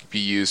must be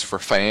used for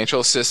financial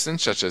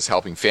assistance, such as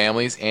helping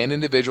families and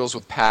individuals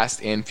with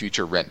past and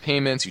future rent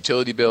payments,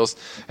 utility bills,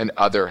 and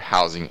other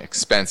housing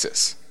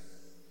expenses.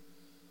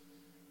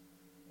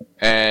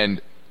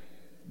 And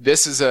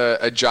this is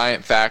a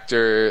giant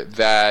factor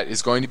that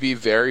is going to be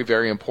very,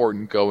 very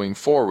important going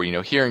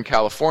forward. Here in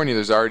California,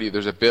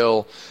 there's a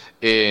bill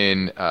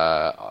in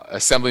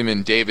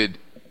Assemblyman David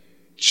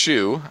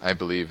Chu, I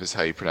believe is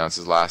how you pronounce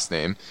his last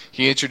name.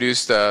 He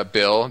introduced a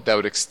bill that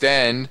would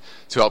extend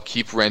to help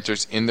keep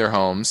renters in their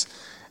homes.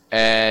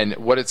 And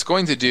what it's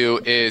going to do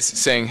is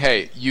saying,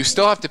 hey, you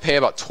still have to pay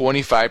about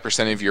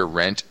 25% of your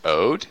rent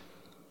owed,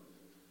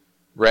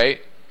 right,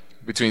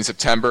 between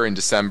September and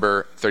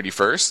December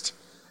 31st.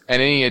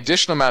 And any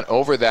additional amount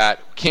over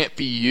that can't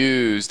be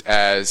used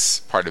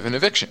as part of an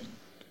eviction.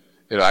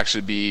 It'll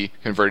actually be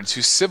converted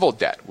to civil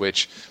debt,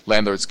 which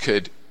landlords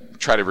could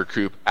try to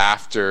recoup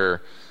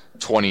after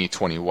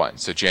 2021,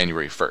 so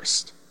January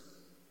 1st.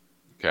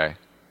 Okay?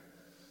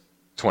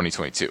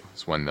 2022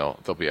 is when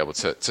they'll be able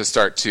to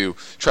start to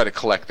try to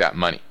collect that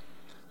money.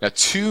 Now,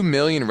 2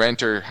 million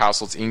renter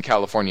households in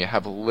California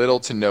have little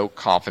to no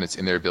confidence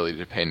in their ability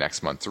to pay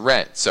next month's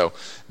rent. So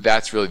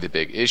that's really the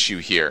big issue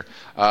here.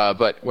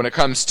 But when it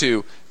comes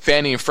to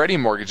Fannie and Freddie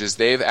mortgages,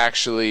 they've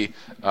actually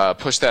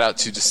pushed that out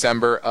to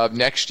December of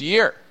next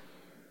year.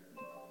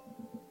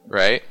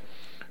 Right?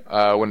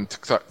 When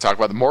talk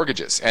about the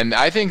mortgages. And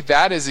I think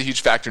that is a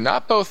huge factor,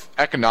 not both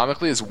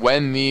economically as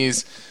when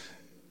these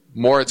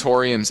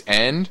moratoriums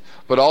end,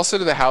 but also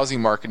to the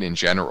housing market in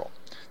general.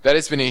 That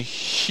has been a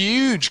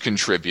huge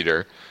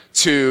contributor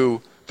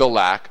to the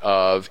lack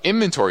of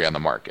inventory on the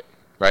market,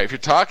 right? If you're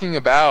talking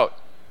about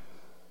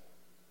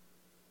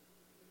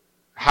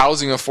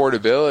housing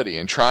affordability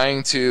and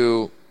trying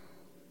to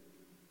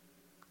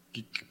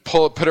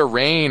put a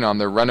rein on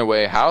the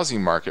runaway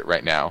housing market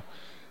right now,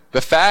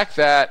 the fact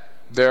that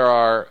there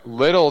are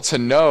little to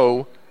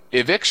no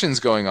evictions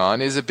going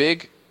on is a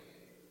big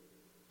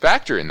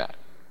factor in that,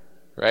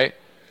 right?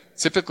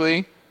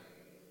 Typically,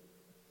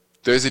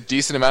 there's a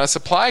decent amount of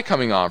supply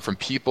coming on from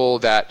people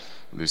that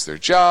lose their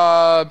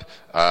job,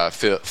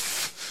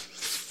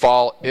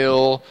 fall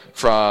ill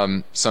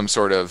from some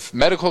sort of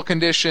medical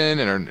condition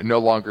and are no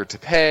longer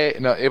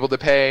able to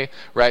pay,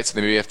 right? So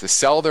they maybe have to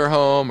sell their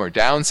home or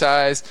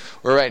downsize.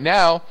 Or right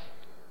now,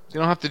 they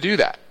don't have to do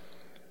that.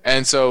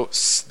 And so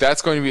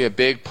that's going to be a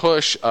big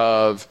push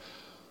of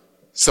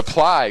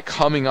supply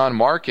coming on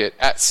market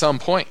at some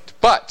point.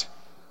 But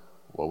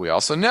what we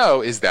also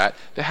know is that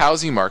the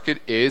housing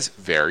market is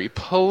very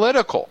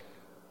political,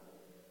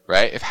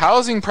 right? If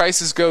housing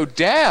prices go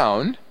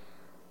down,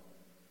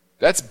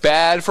 that's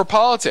bad for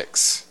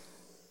politics.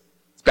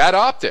 It's bad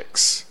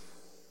optics,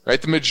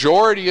 right? The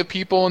majority of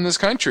people in this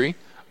country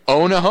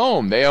own a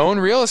home. They own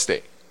real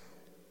estate.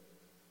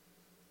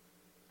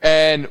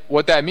 And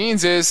what that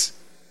means is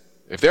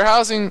if their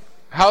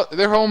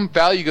home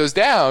value goes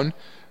down,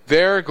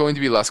 they're going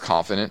to be less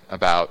confident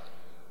about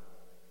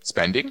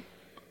spending,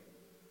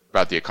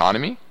 about the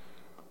economy,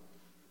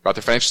 about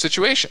their financial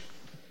situation.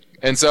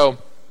 And so,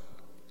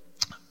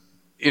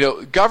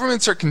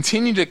 governments are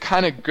continuing to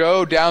kind of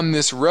go down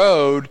this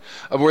road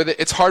of where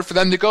it's hard for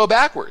them to go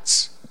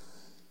backwards.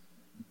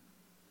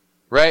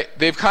 Right?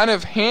 They've kind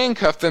of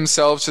handcuffed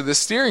themselves to the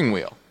steering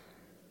wheel.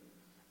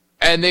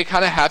 And they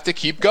kind of have to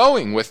keep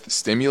going with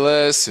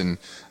stimulus and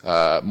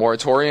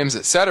moratoriums,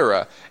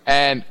 etc.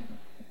 And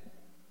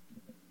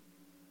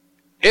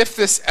if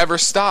this ever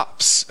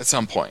stops at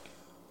some point,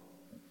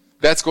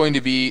 that's going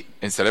to be,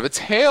 instead of a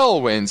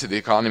tailwind to the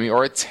economy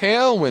or a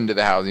tailwind to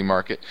the housing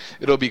market,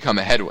 it'll become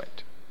a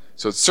headwind.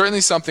 So it's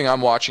certainly something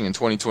I'm watching in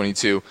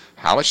 2022.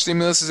 How much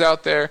stimulus is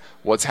out there?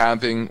 What's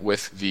happening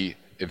with the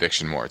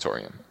eviction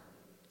moratorium?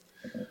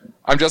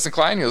 I'm Justin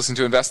Klein. You listen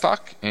to Invest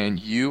Talk, and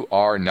you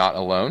are not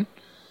alone.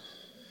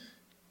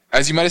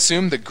 As you might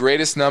assume, the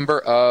greatest number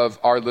of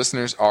our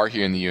listeners are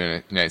here in the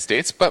United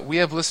States, but we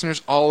have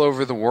listeners all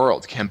over the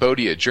world.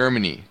 Cambodia,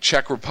 Germany,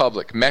 Czech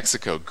Republic,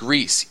 Mexico,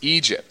 Greece,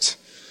 Egypt.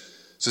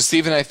 So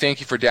Steve and I thank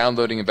you for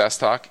downloading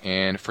Invest Talk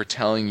and for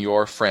telling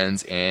your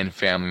friends and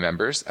family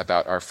members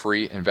about our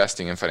free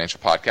investing and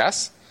financial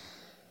podcasts.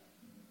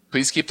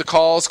 Please keep the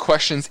calls,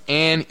 questions,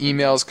 and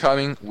emails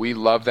coming. We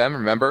love them.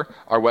 Remember,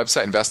 our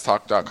website,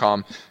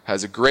 investtalk.com,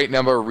 has a great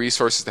number of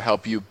resources to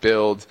help you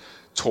build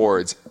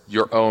towards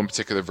your own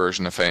particular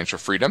version of financial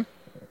freedom.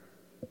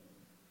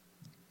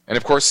 And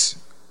of course,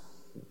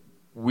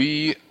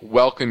 we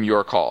welcome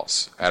your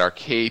calls at our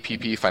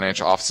KPP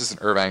financial offices in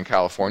Irvine,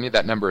 California.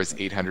 That number is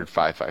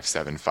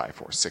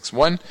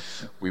 800-557-5461.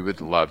 We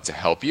would love to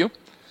help you.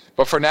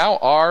 But for now,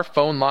 our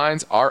phone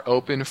lines are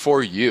open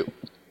for you.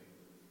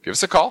 Give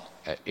us a call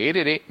at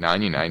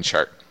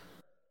 888-99-CHART.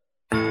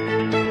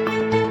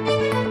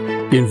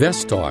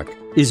 Invest Talk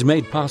is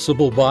made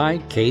possible by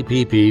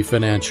KPP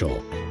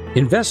Financial.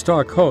 Invest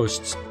Talk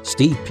hosts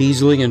Steve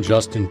Peasley and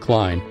Justin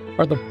Klein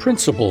are the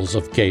principals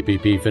of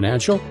KPP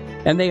Financial,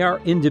 and they are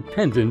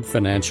independent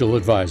financial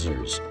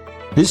advisors.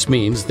 This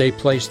means they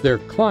place their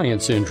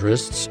clients'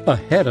 interests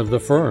ahead of the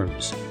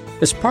firm's.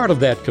 As part of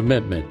that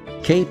commitment,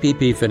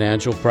 KPP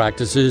Financial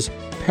practices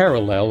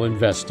parallel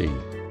investing,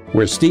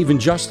 where Steve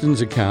and Justin's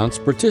accounts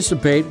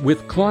participate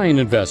with client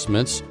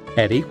investments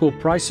at equal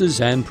prices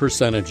and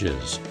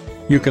percentages.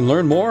 You can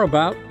learn more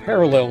about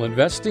parallel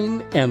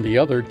investing and the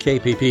other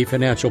KPP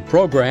financial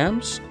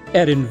programs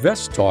at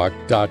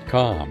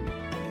investtalk.com.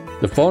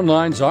 The phone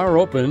lines are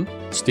open.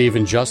 Steve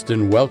and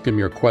Justin welcome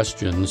your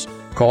questions.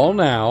 Call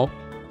now,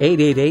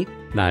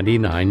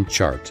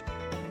 888-99-CHART.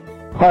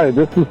 Hi,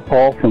 this is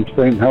Paul from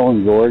St.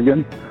 Helens,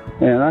 Oregon,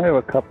 and I have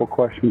a couple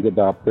questions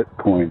about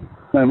Bitcoin.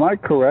 Am I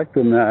correct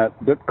in that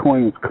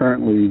Bitcoin is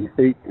currently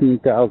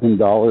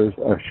 $18,000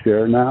 a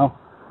share now?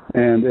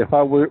 And if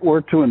I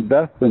were to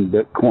invest in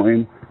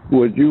Bitcoin,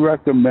 would you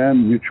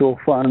recommend mutual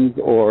funds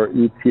or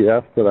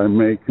ETFs that I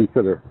may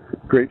consider?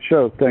 Great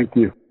show. Thank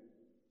you.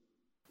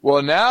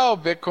 Well, now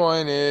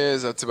Bitcoin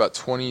is, that's about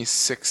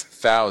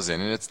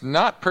 26,000, and it's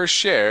not per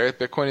share.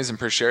 Bitcoin isn't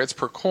per share, it's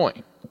per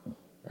coin.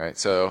 Right?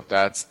 So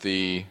that's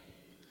the,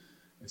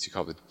 what's you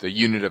call it, the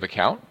unit of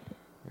account.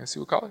 I guess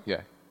you would call it?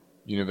 Yeah.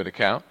 Unit of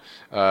account.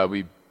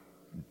 We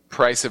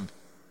price of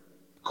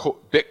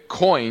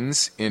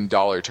Bitcoins in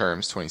dollar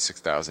terms,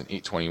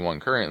 26,821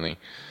 currently.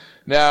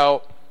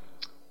 Now,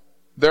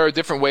 there are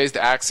different ways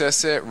to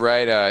access it,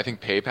 right? I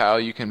think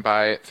PayPal, you can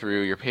buy it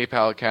through your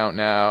PayPal account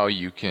now.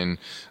 You can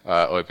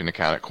open an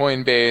account at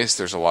Coinbase.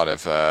 There's a lot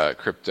of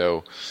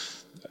crypto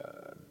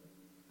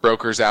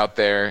brokers out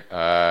there.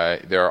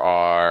 There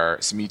are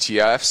some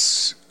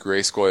ETFs.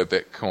 Grayscale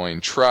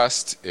Bitcoin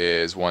Trust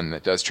is one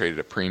that does trade at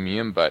a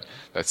premium, but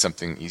that's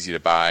something easy to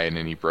buy in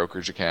any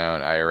brokerage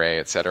account, IRA,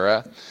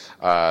 etc.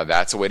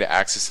 That's a way to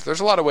access it. There's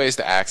a lot of ways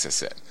to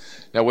access it.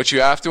 Now, what you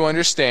have to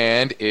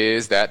understand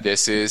is that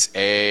this is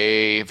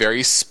a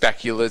very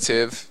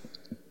speculative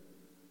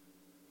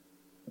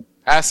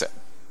asset.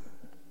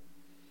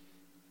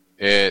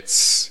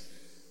 Its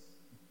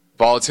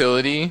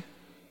volatility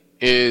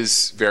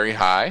is very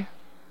high,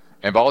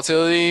 and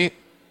volatility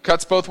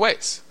cuts both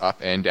ways, up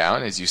and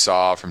down, as you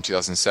saw from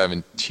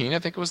 2017, I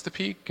think it was the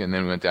peak, and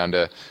then went down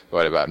to,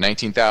 about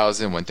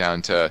 19,000, went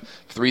down to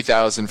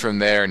 3,000 from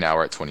there, now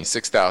we're at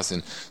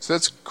 26,000. So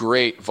that's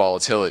great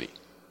volatility.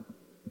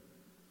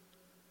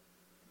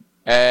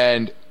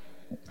 And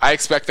I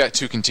expect that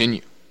to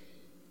continue,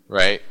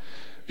 right?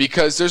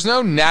 Because there's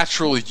no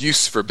natural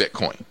use for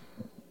Bitcoin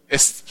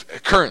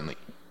currently,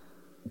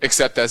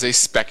 except as a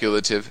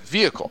speculative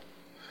vehicle.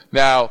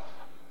 Now,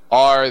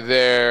 are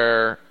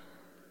there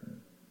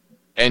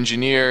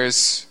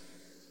engineers,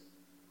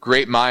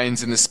 great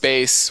minds in the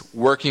space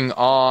working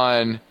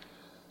on,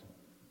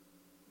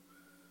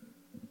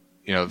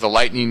 the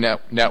Lightning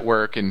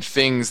Network and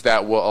things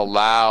that will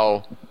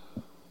allow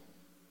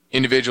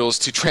individuals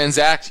to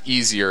transact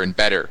easier and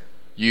better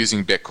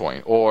using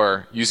Bitcoin,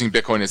 or using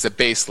Bitcoin as a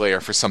base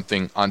layer for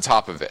something on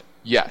top of it?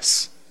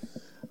 Yes.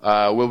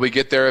 Will we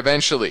get there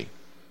eventually?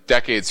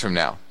 Decades from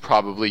now?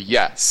 Probably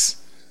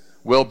yes.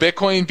 Will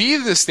Bitcoin be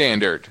the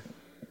standard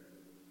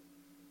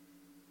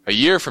a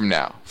year from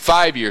now,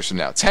 5 years from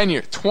now, 10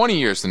 years, 20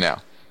 years from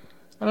now?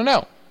 I don't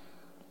know.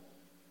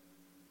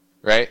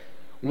 Right?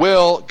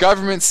 Will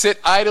government sit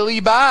idly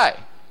by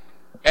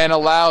and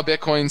allow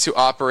Bitcoin to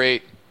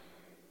operate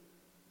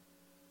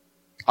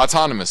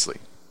autonomously?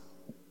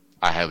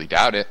 I highly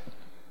doubt it.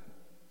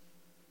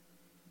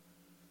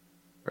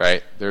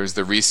 right? There's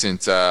the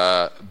recent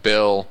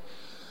bill,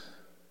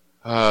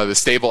 the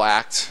Stable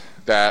Act,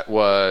 that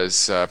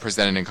was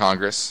presented in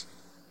Congress.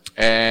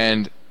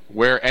 And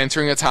we're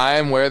entering a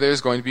time where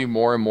there's going to be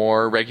more and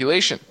more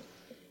regulation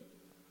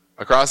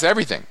across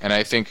everything. And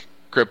I think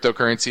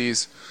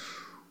cryptocurrencies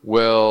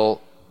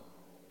will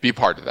be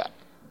part of that,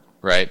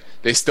 right?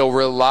 They still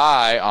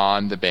rely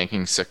on the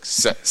banking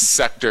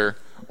sector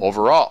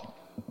overall.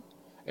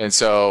 And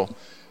so,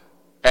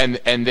 and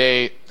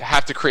they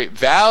have to create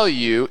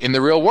value in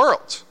the real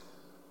world,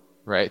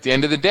 right? At the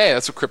end of the day,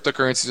 that's what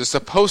cryptocurrencies are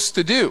supposed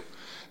to do.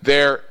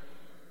 Their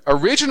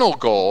original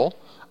goal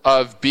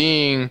of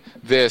being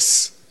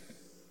this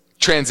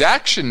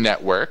transaction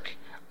network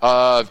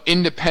of an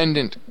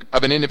independent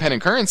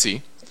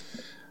currency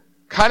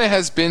kind of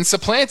has been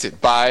supplanted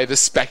by the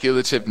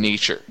speculative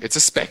nature. It's a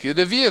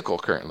speculative vehicle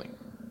currently.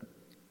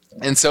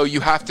 And so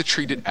you have to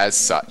treat it as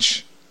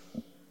such.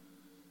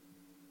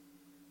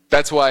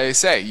 That's why I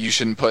say you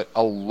shouldn't put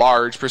a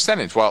large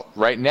percentage. Well,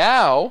 right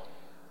now,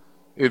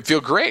 it would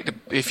feel great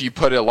if you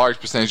put a large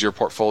percentage of your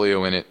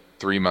portfolio in it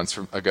 3 months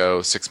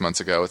ago, 6 months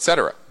ago,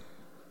 etc.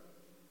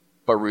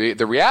 But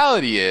the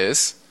reality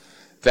is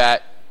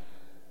that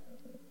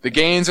the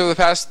gains over the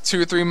past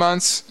 2 or 3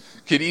 months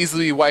could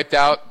easily be wiped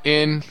out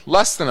in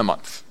less than a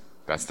month.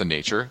 That's the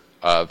nature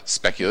of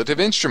speculative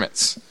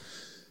instruments,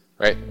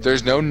 right?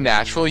 There's no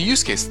natural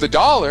use case. The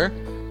dollar,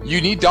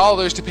 you need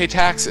dollars to pay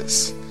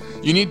taxes.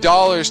 You need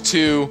dollars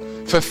to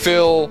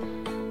fulfill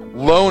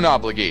loan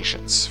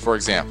obligations, for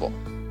example.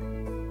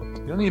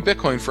 You don't need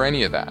Bitcoin for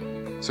any of that.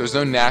 So there's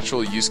no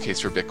natural use case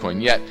for Bitcoin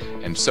yet.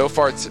 And so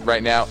far,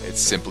 right now,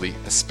 it's simply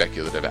a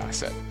speculative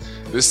asset.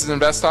 This is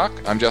Invest Talk.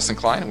 I'm Justin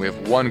Klein, and we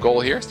have one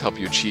goal here, is to help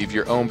you achieve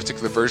your own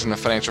particular version of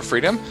financial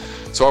freedom.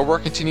 So our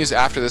work continues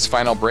after this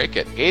final break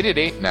at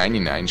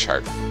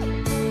 888-99-CHART.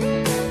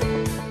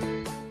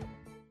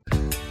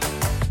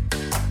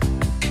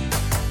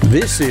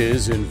 This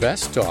is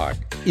Invest Talk.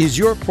 Is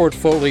your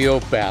portfolio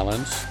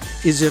balanced?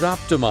 Is it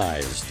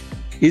optimized?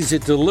 Is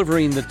it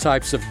delivering the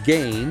types of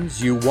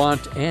gains you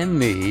want and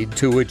need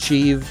to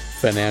achieve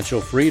financial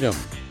freedom?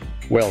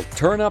 Well,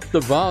 turn up the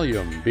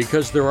volume,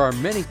 because there are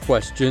many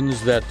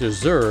questions that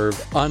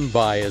deserve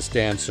unbiased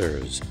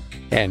answers.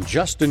 And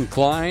Justin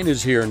Klein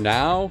is here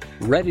now,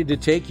 ready to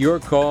take your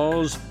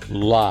calls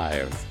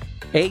live.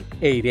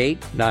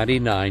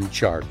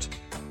 888-99-CHART.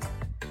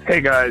 Hey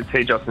guys,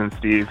 hey Justin and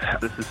Steve.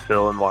 This is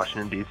Phil in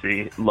Washington,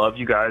 D.C. Love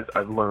you guys.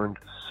 I've learned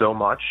so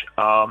much.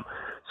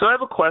 So I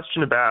have a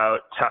question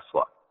about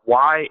Tesla.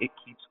 Why it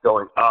keeps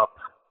going up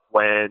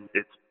when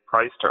its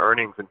price to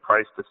earnings and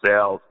price to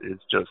sales is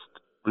just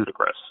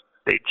ludicrous.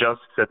 They just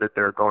said that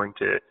they're going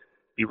to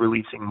be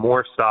releasing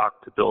more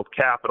stock to build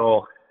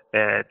capital,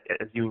 and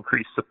as you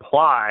increase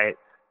supply,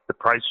 the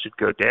price should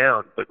go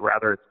down, but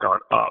rather it's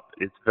gone up.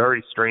 It's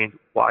very strange.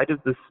 Why does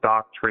this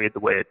stock trade the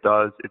way it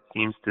does? It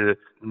seems to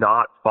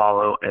not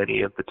follow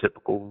any of the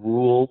typical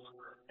rules,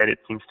 and it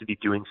seems to be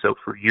doing so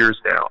for years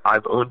now.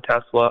 I've owned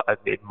Tesla.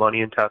 I've made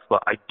money in Tesla.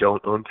 I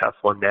don't own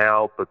Tesla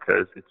now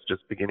because it's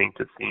just beginning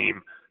to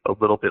seem a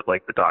little bit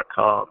like the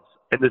dot-coms.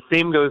 And the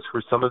same goes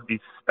for some of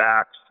these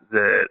SPACs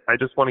that I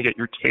just want to get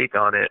your take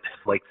on it,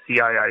 like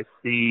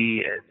CIIC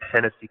and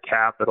Hennessy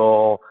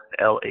Capital,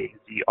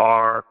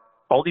 LAZR.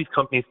 All these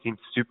companies seem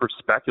super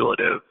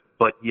speculative,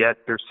 but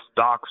yet their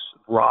stocks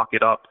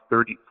rocket up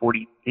 30,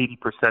 40,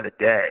 80% a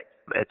day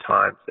at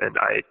times. And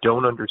I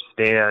don't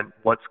understand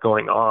what's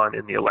going on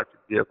in the electric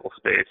vehicle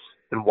space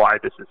and why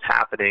this is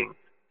happening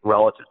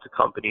relative to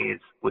companies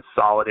with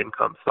solid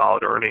income,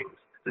 solid earnings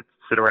that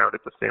sit around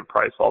at the same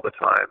price all the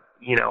time.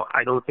 You know,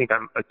 I don't think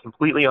I'm a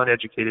completely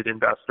uneducated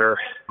investor.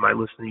 I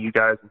listen to you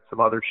guys and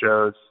some other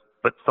shows,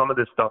 but some of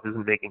this stuff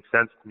isn't making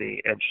sense to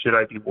me. And should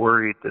I be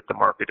worried that the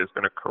market is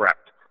going to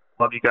correct?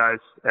 Love you guys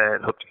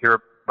and hope to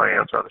hear my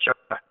answer on the show.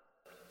 Bye.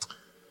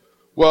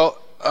 Well,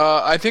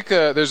 I think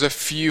there's a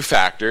few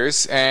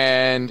factors,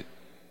 and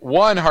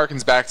one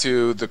harkens back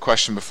to the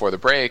question before the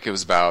break. It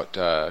was about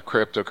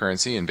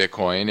cryptocurrency and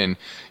Bitcoin, and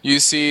you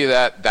see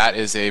that that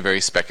is a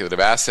very speculative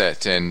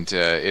asset, and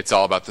it's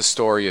all about the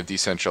story of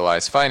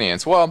decentralized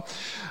finance. Well,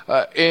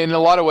 in a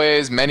lot of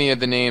ways, many of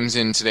the names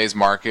in today's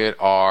market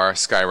are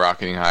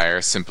skyrocketing higher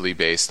simply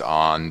based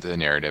on the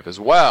narrative as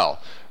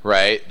well,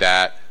 right?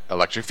 That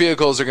electric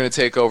vehicles are going to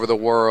take over the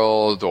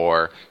world,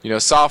 or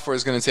software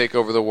is going to take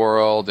over the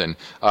world, and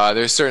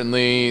there's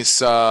certainly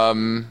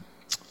some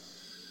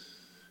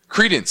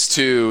credence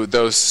to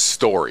those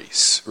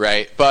stories,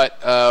 right? But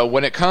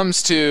when it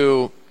comes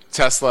to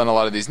Tesla and a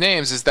lot of these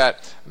names, is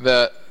that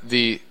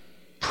the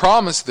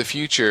promise of the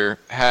future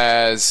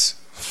has,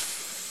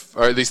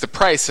 or at least the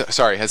price,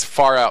 has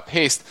far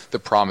outpaced the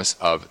promise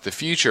of the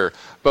future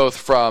both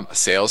from a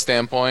sales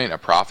standpoint, a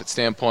profit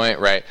standpoint,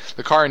 right?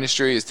 The car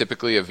industry is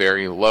typically a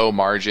very low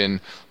margin,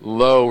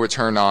 low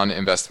return on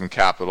investment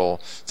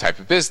capital type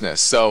of business.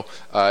 So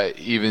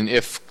even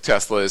if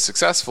Tesla is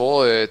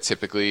successful, it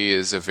typically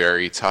is a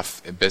very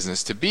tough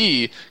business to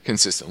be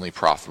consistently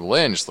profitable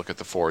in. Just look at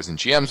the Fords and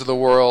GMs of the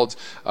world,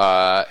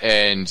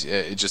 and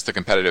just the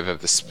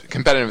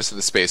competitiveness of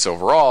the space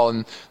overall.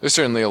 And there's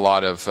certainly a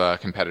lot of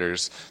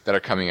competitors that are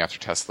coming after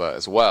Tesla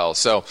as well.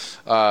 So,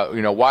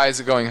 why is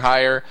it going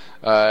higher?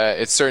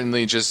 It's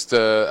certainly just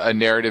a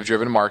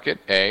narrative-driven market,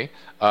 A.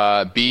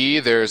 B,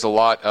 there's a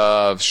lot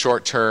of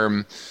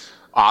short-term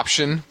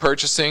option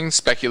purchasing,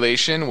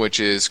 speculation, which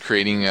is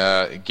creating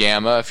a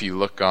gamma. If you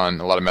look on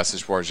a lot of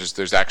message boards,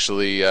 there's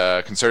actually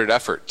a concerted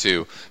effort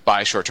to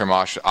buy short-term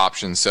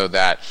options so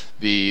that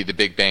the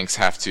big banks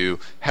have to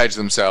hedge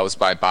themselves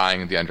by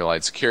buying the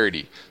underlying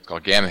security. It's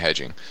called gamma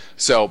hedging.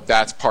 So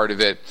that's part of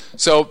it.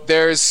 So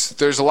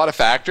there's a lot of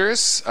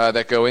factors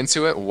that go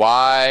into it.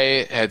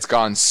 Why it's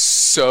gone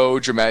so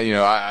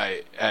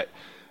dramatic?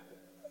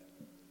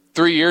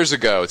 3 years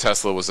ago,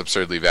 Tesla was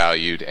absurdly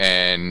valued,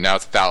 and now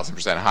it's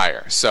 1,000%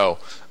 higher. So,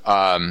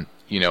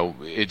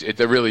 it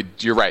really,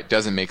 you're right,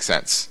 doesn't make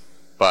sense.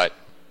 But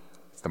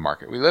it's the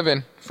market we live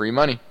in, free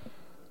money.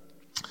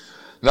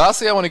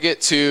 Lastly, I want to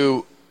get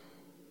to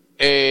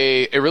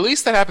a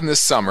release that happened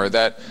this summer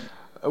that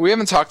we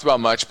haven't talked about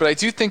much, but I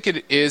do think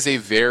it is a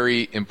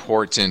very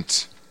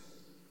important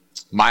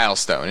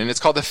milestone, and it's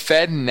called the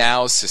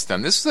FedNow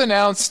system. This was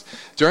announced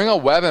during a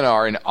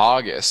webinar in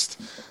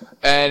August.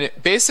 And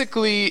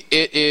basically,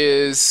 it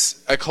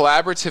is a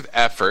collaborative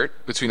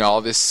effort between all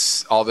the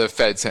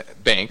Fed's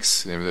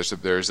banks. There's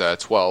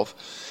 12,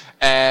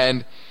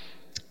 and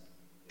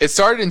it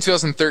started in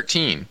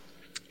 2013,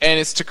 and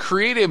it's to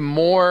create a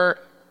more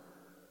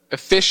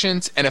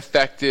efficient and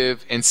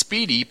effective and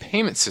speedy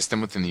payment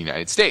system within the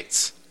United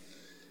States.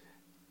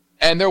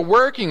 And they're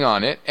working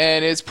on it,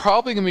 and it's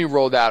probably going to be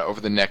rolled out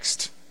over the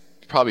next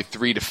probably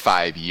 3 to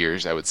 5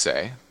 years, I would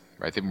say.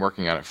 Right? They've been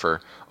working on it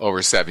for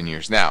over 7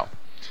 years now.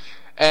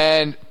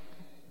 And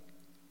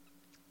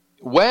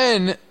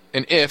when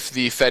and if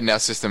the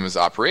FedNow system is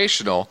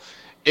operational,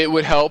 it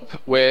would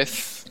help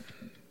with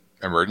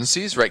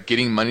emergencies, right?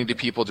 Getting money to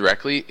people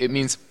directly. It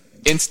means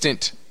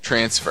instant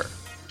transfer.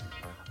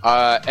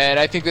 And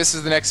I think this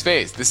is the next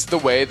phase. This is the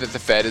way that the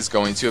Fed is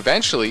going to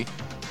eventually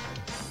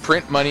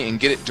print money and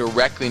get it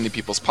directly into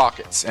people's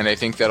pockets. And I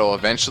think that'll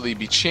eventually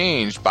be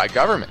changed by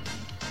government.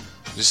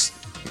 Just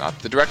not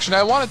the direction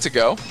I want it to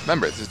go.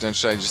 Remember, it's the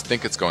direction I just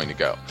think it's going to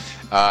go.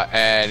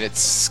 And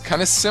it's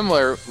kind of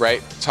similar,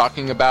 right?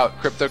 Talking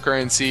about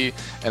cryptocurrency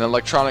and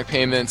electronic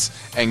payments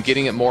and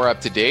getting it more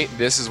up to date.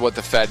 This is what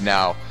the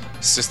FedNow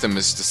system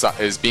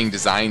is being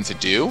designed to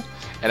do.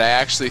 And I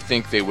actually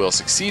think they will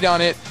succeed on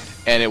it,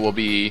 and it will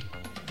be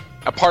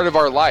a part of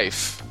our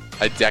life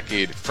a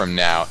decade from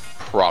now,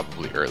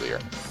 probably earlier.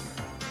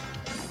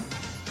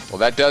 Well,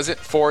 that does it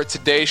for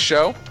today's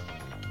show.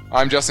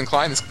 I'm Justin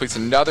Klein. This completes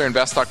another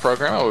Invest Talk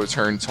program. I will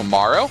return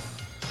tomorrow.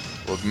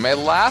 Will be my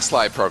last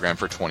live program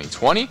for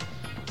 2020.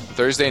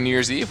 Thursday and New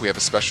Year's Eve, we have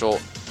a special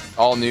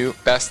all-new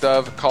Best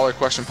of Caller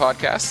Question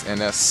podcast,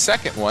 and a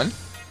second one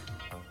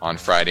on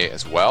Friday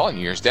as well, on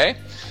New Year's Day.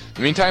 In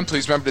the meantime,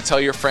 please remember to tell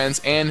your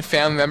friends and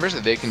family members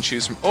that they can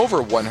choose from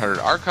over 100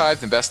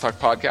 archived Invest Talk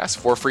podcasts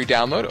for free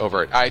download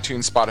over at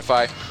iTunes,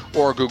 Spotify,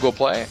 or Google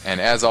Play. And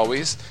as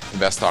always,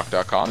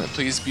 investtalk.com. And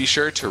please be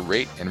sure to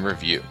rate and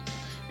review.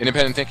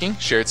 Independent thinking,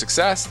 shared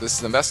success. This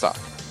is Invest Talk.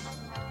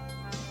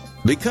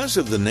 Because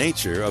of the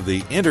nature of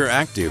the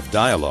interactive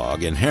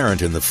dialogue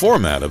inherent in the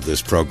format of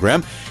this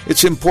program,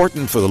 it's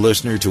important for the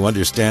listener to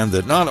understand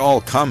that not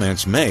all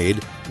comments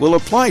made will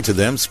apply to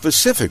them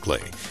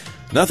specifically.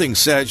 Nothing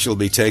said shall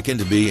be taken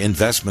to be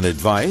investment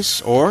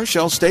advice, or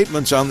shall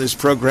statements on this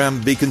program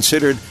be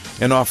considered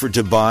an offer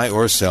to buy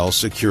or sell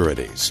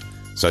securities.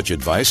 Such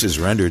advice is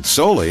rendered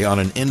solely on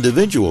an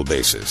individual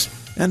basis,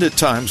 and at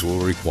times will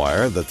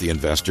require that the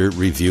investor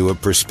review a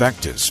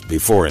prospectus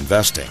before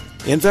investing.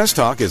 Invest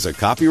Talk is a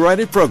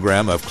copyrighted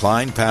program of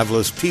Klein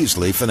Pavlis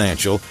Peasley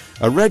Financial,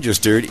 a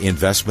registered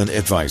investment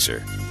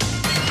advisor.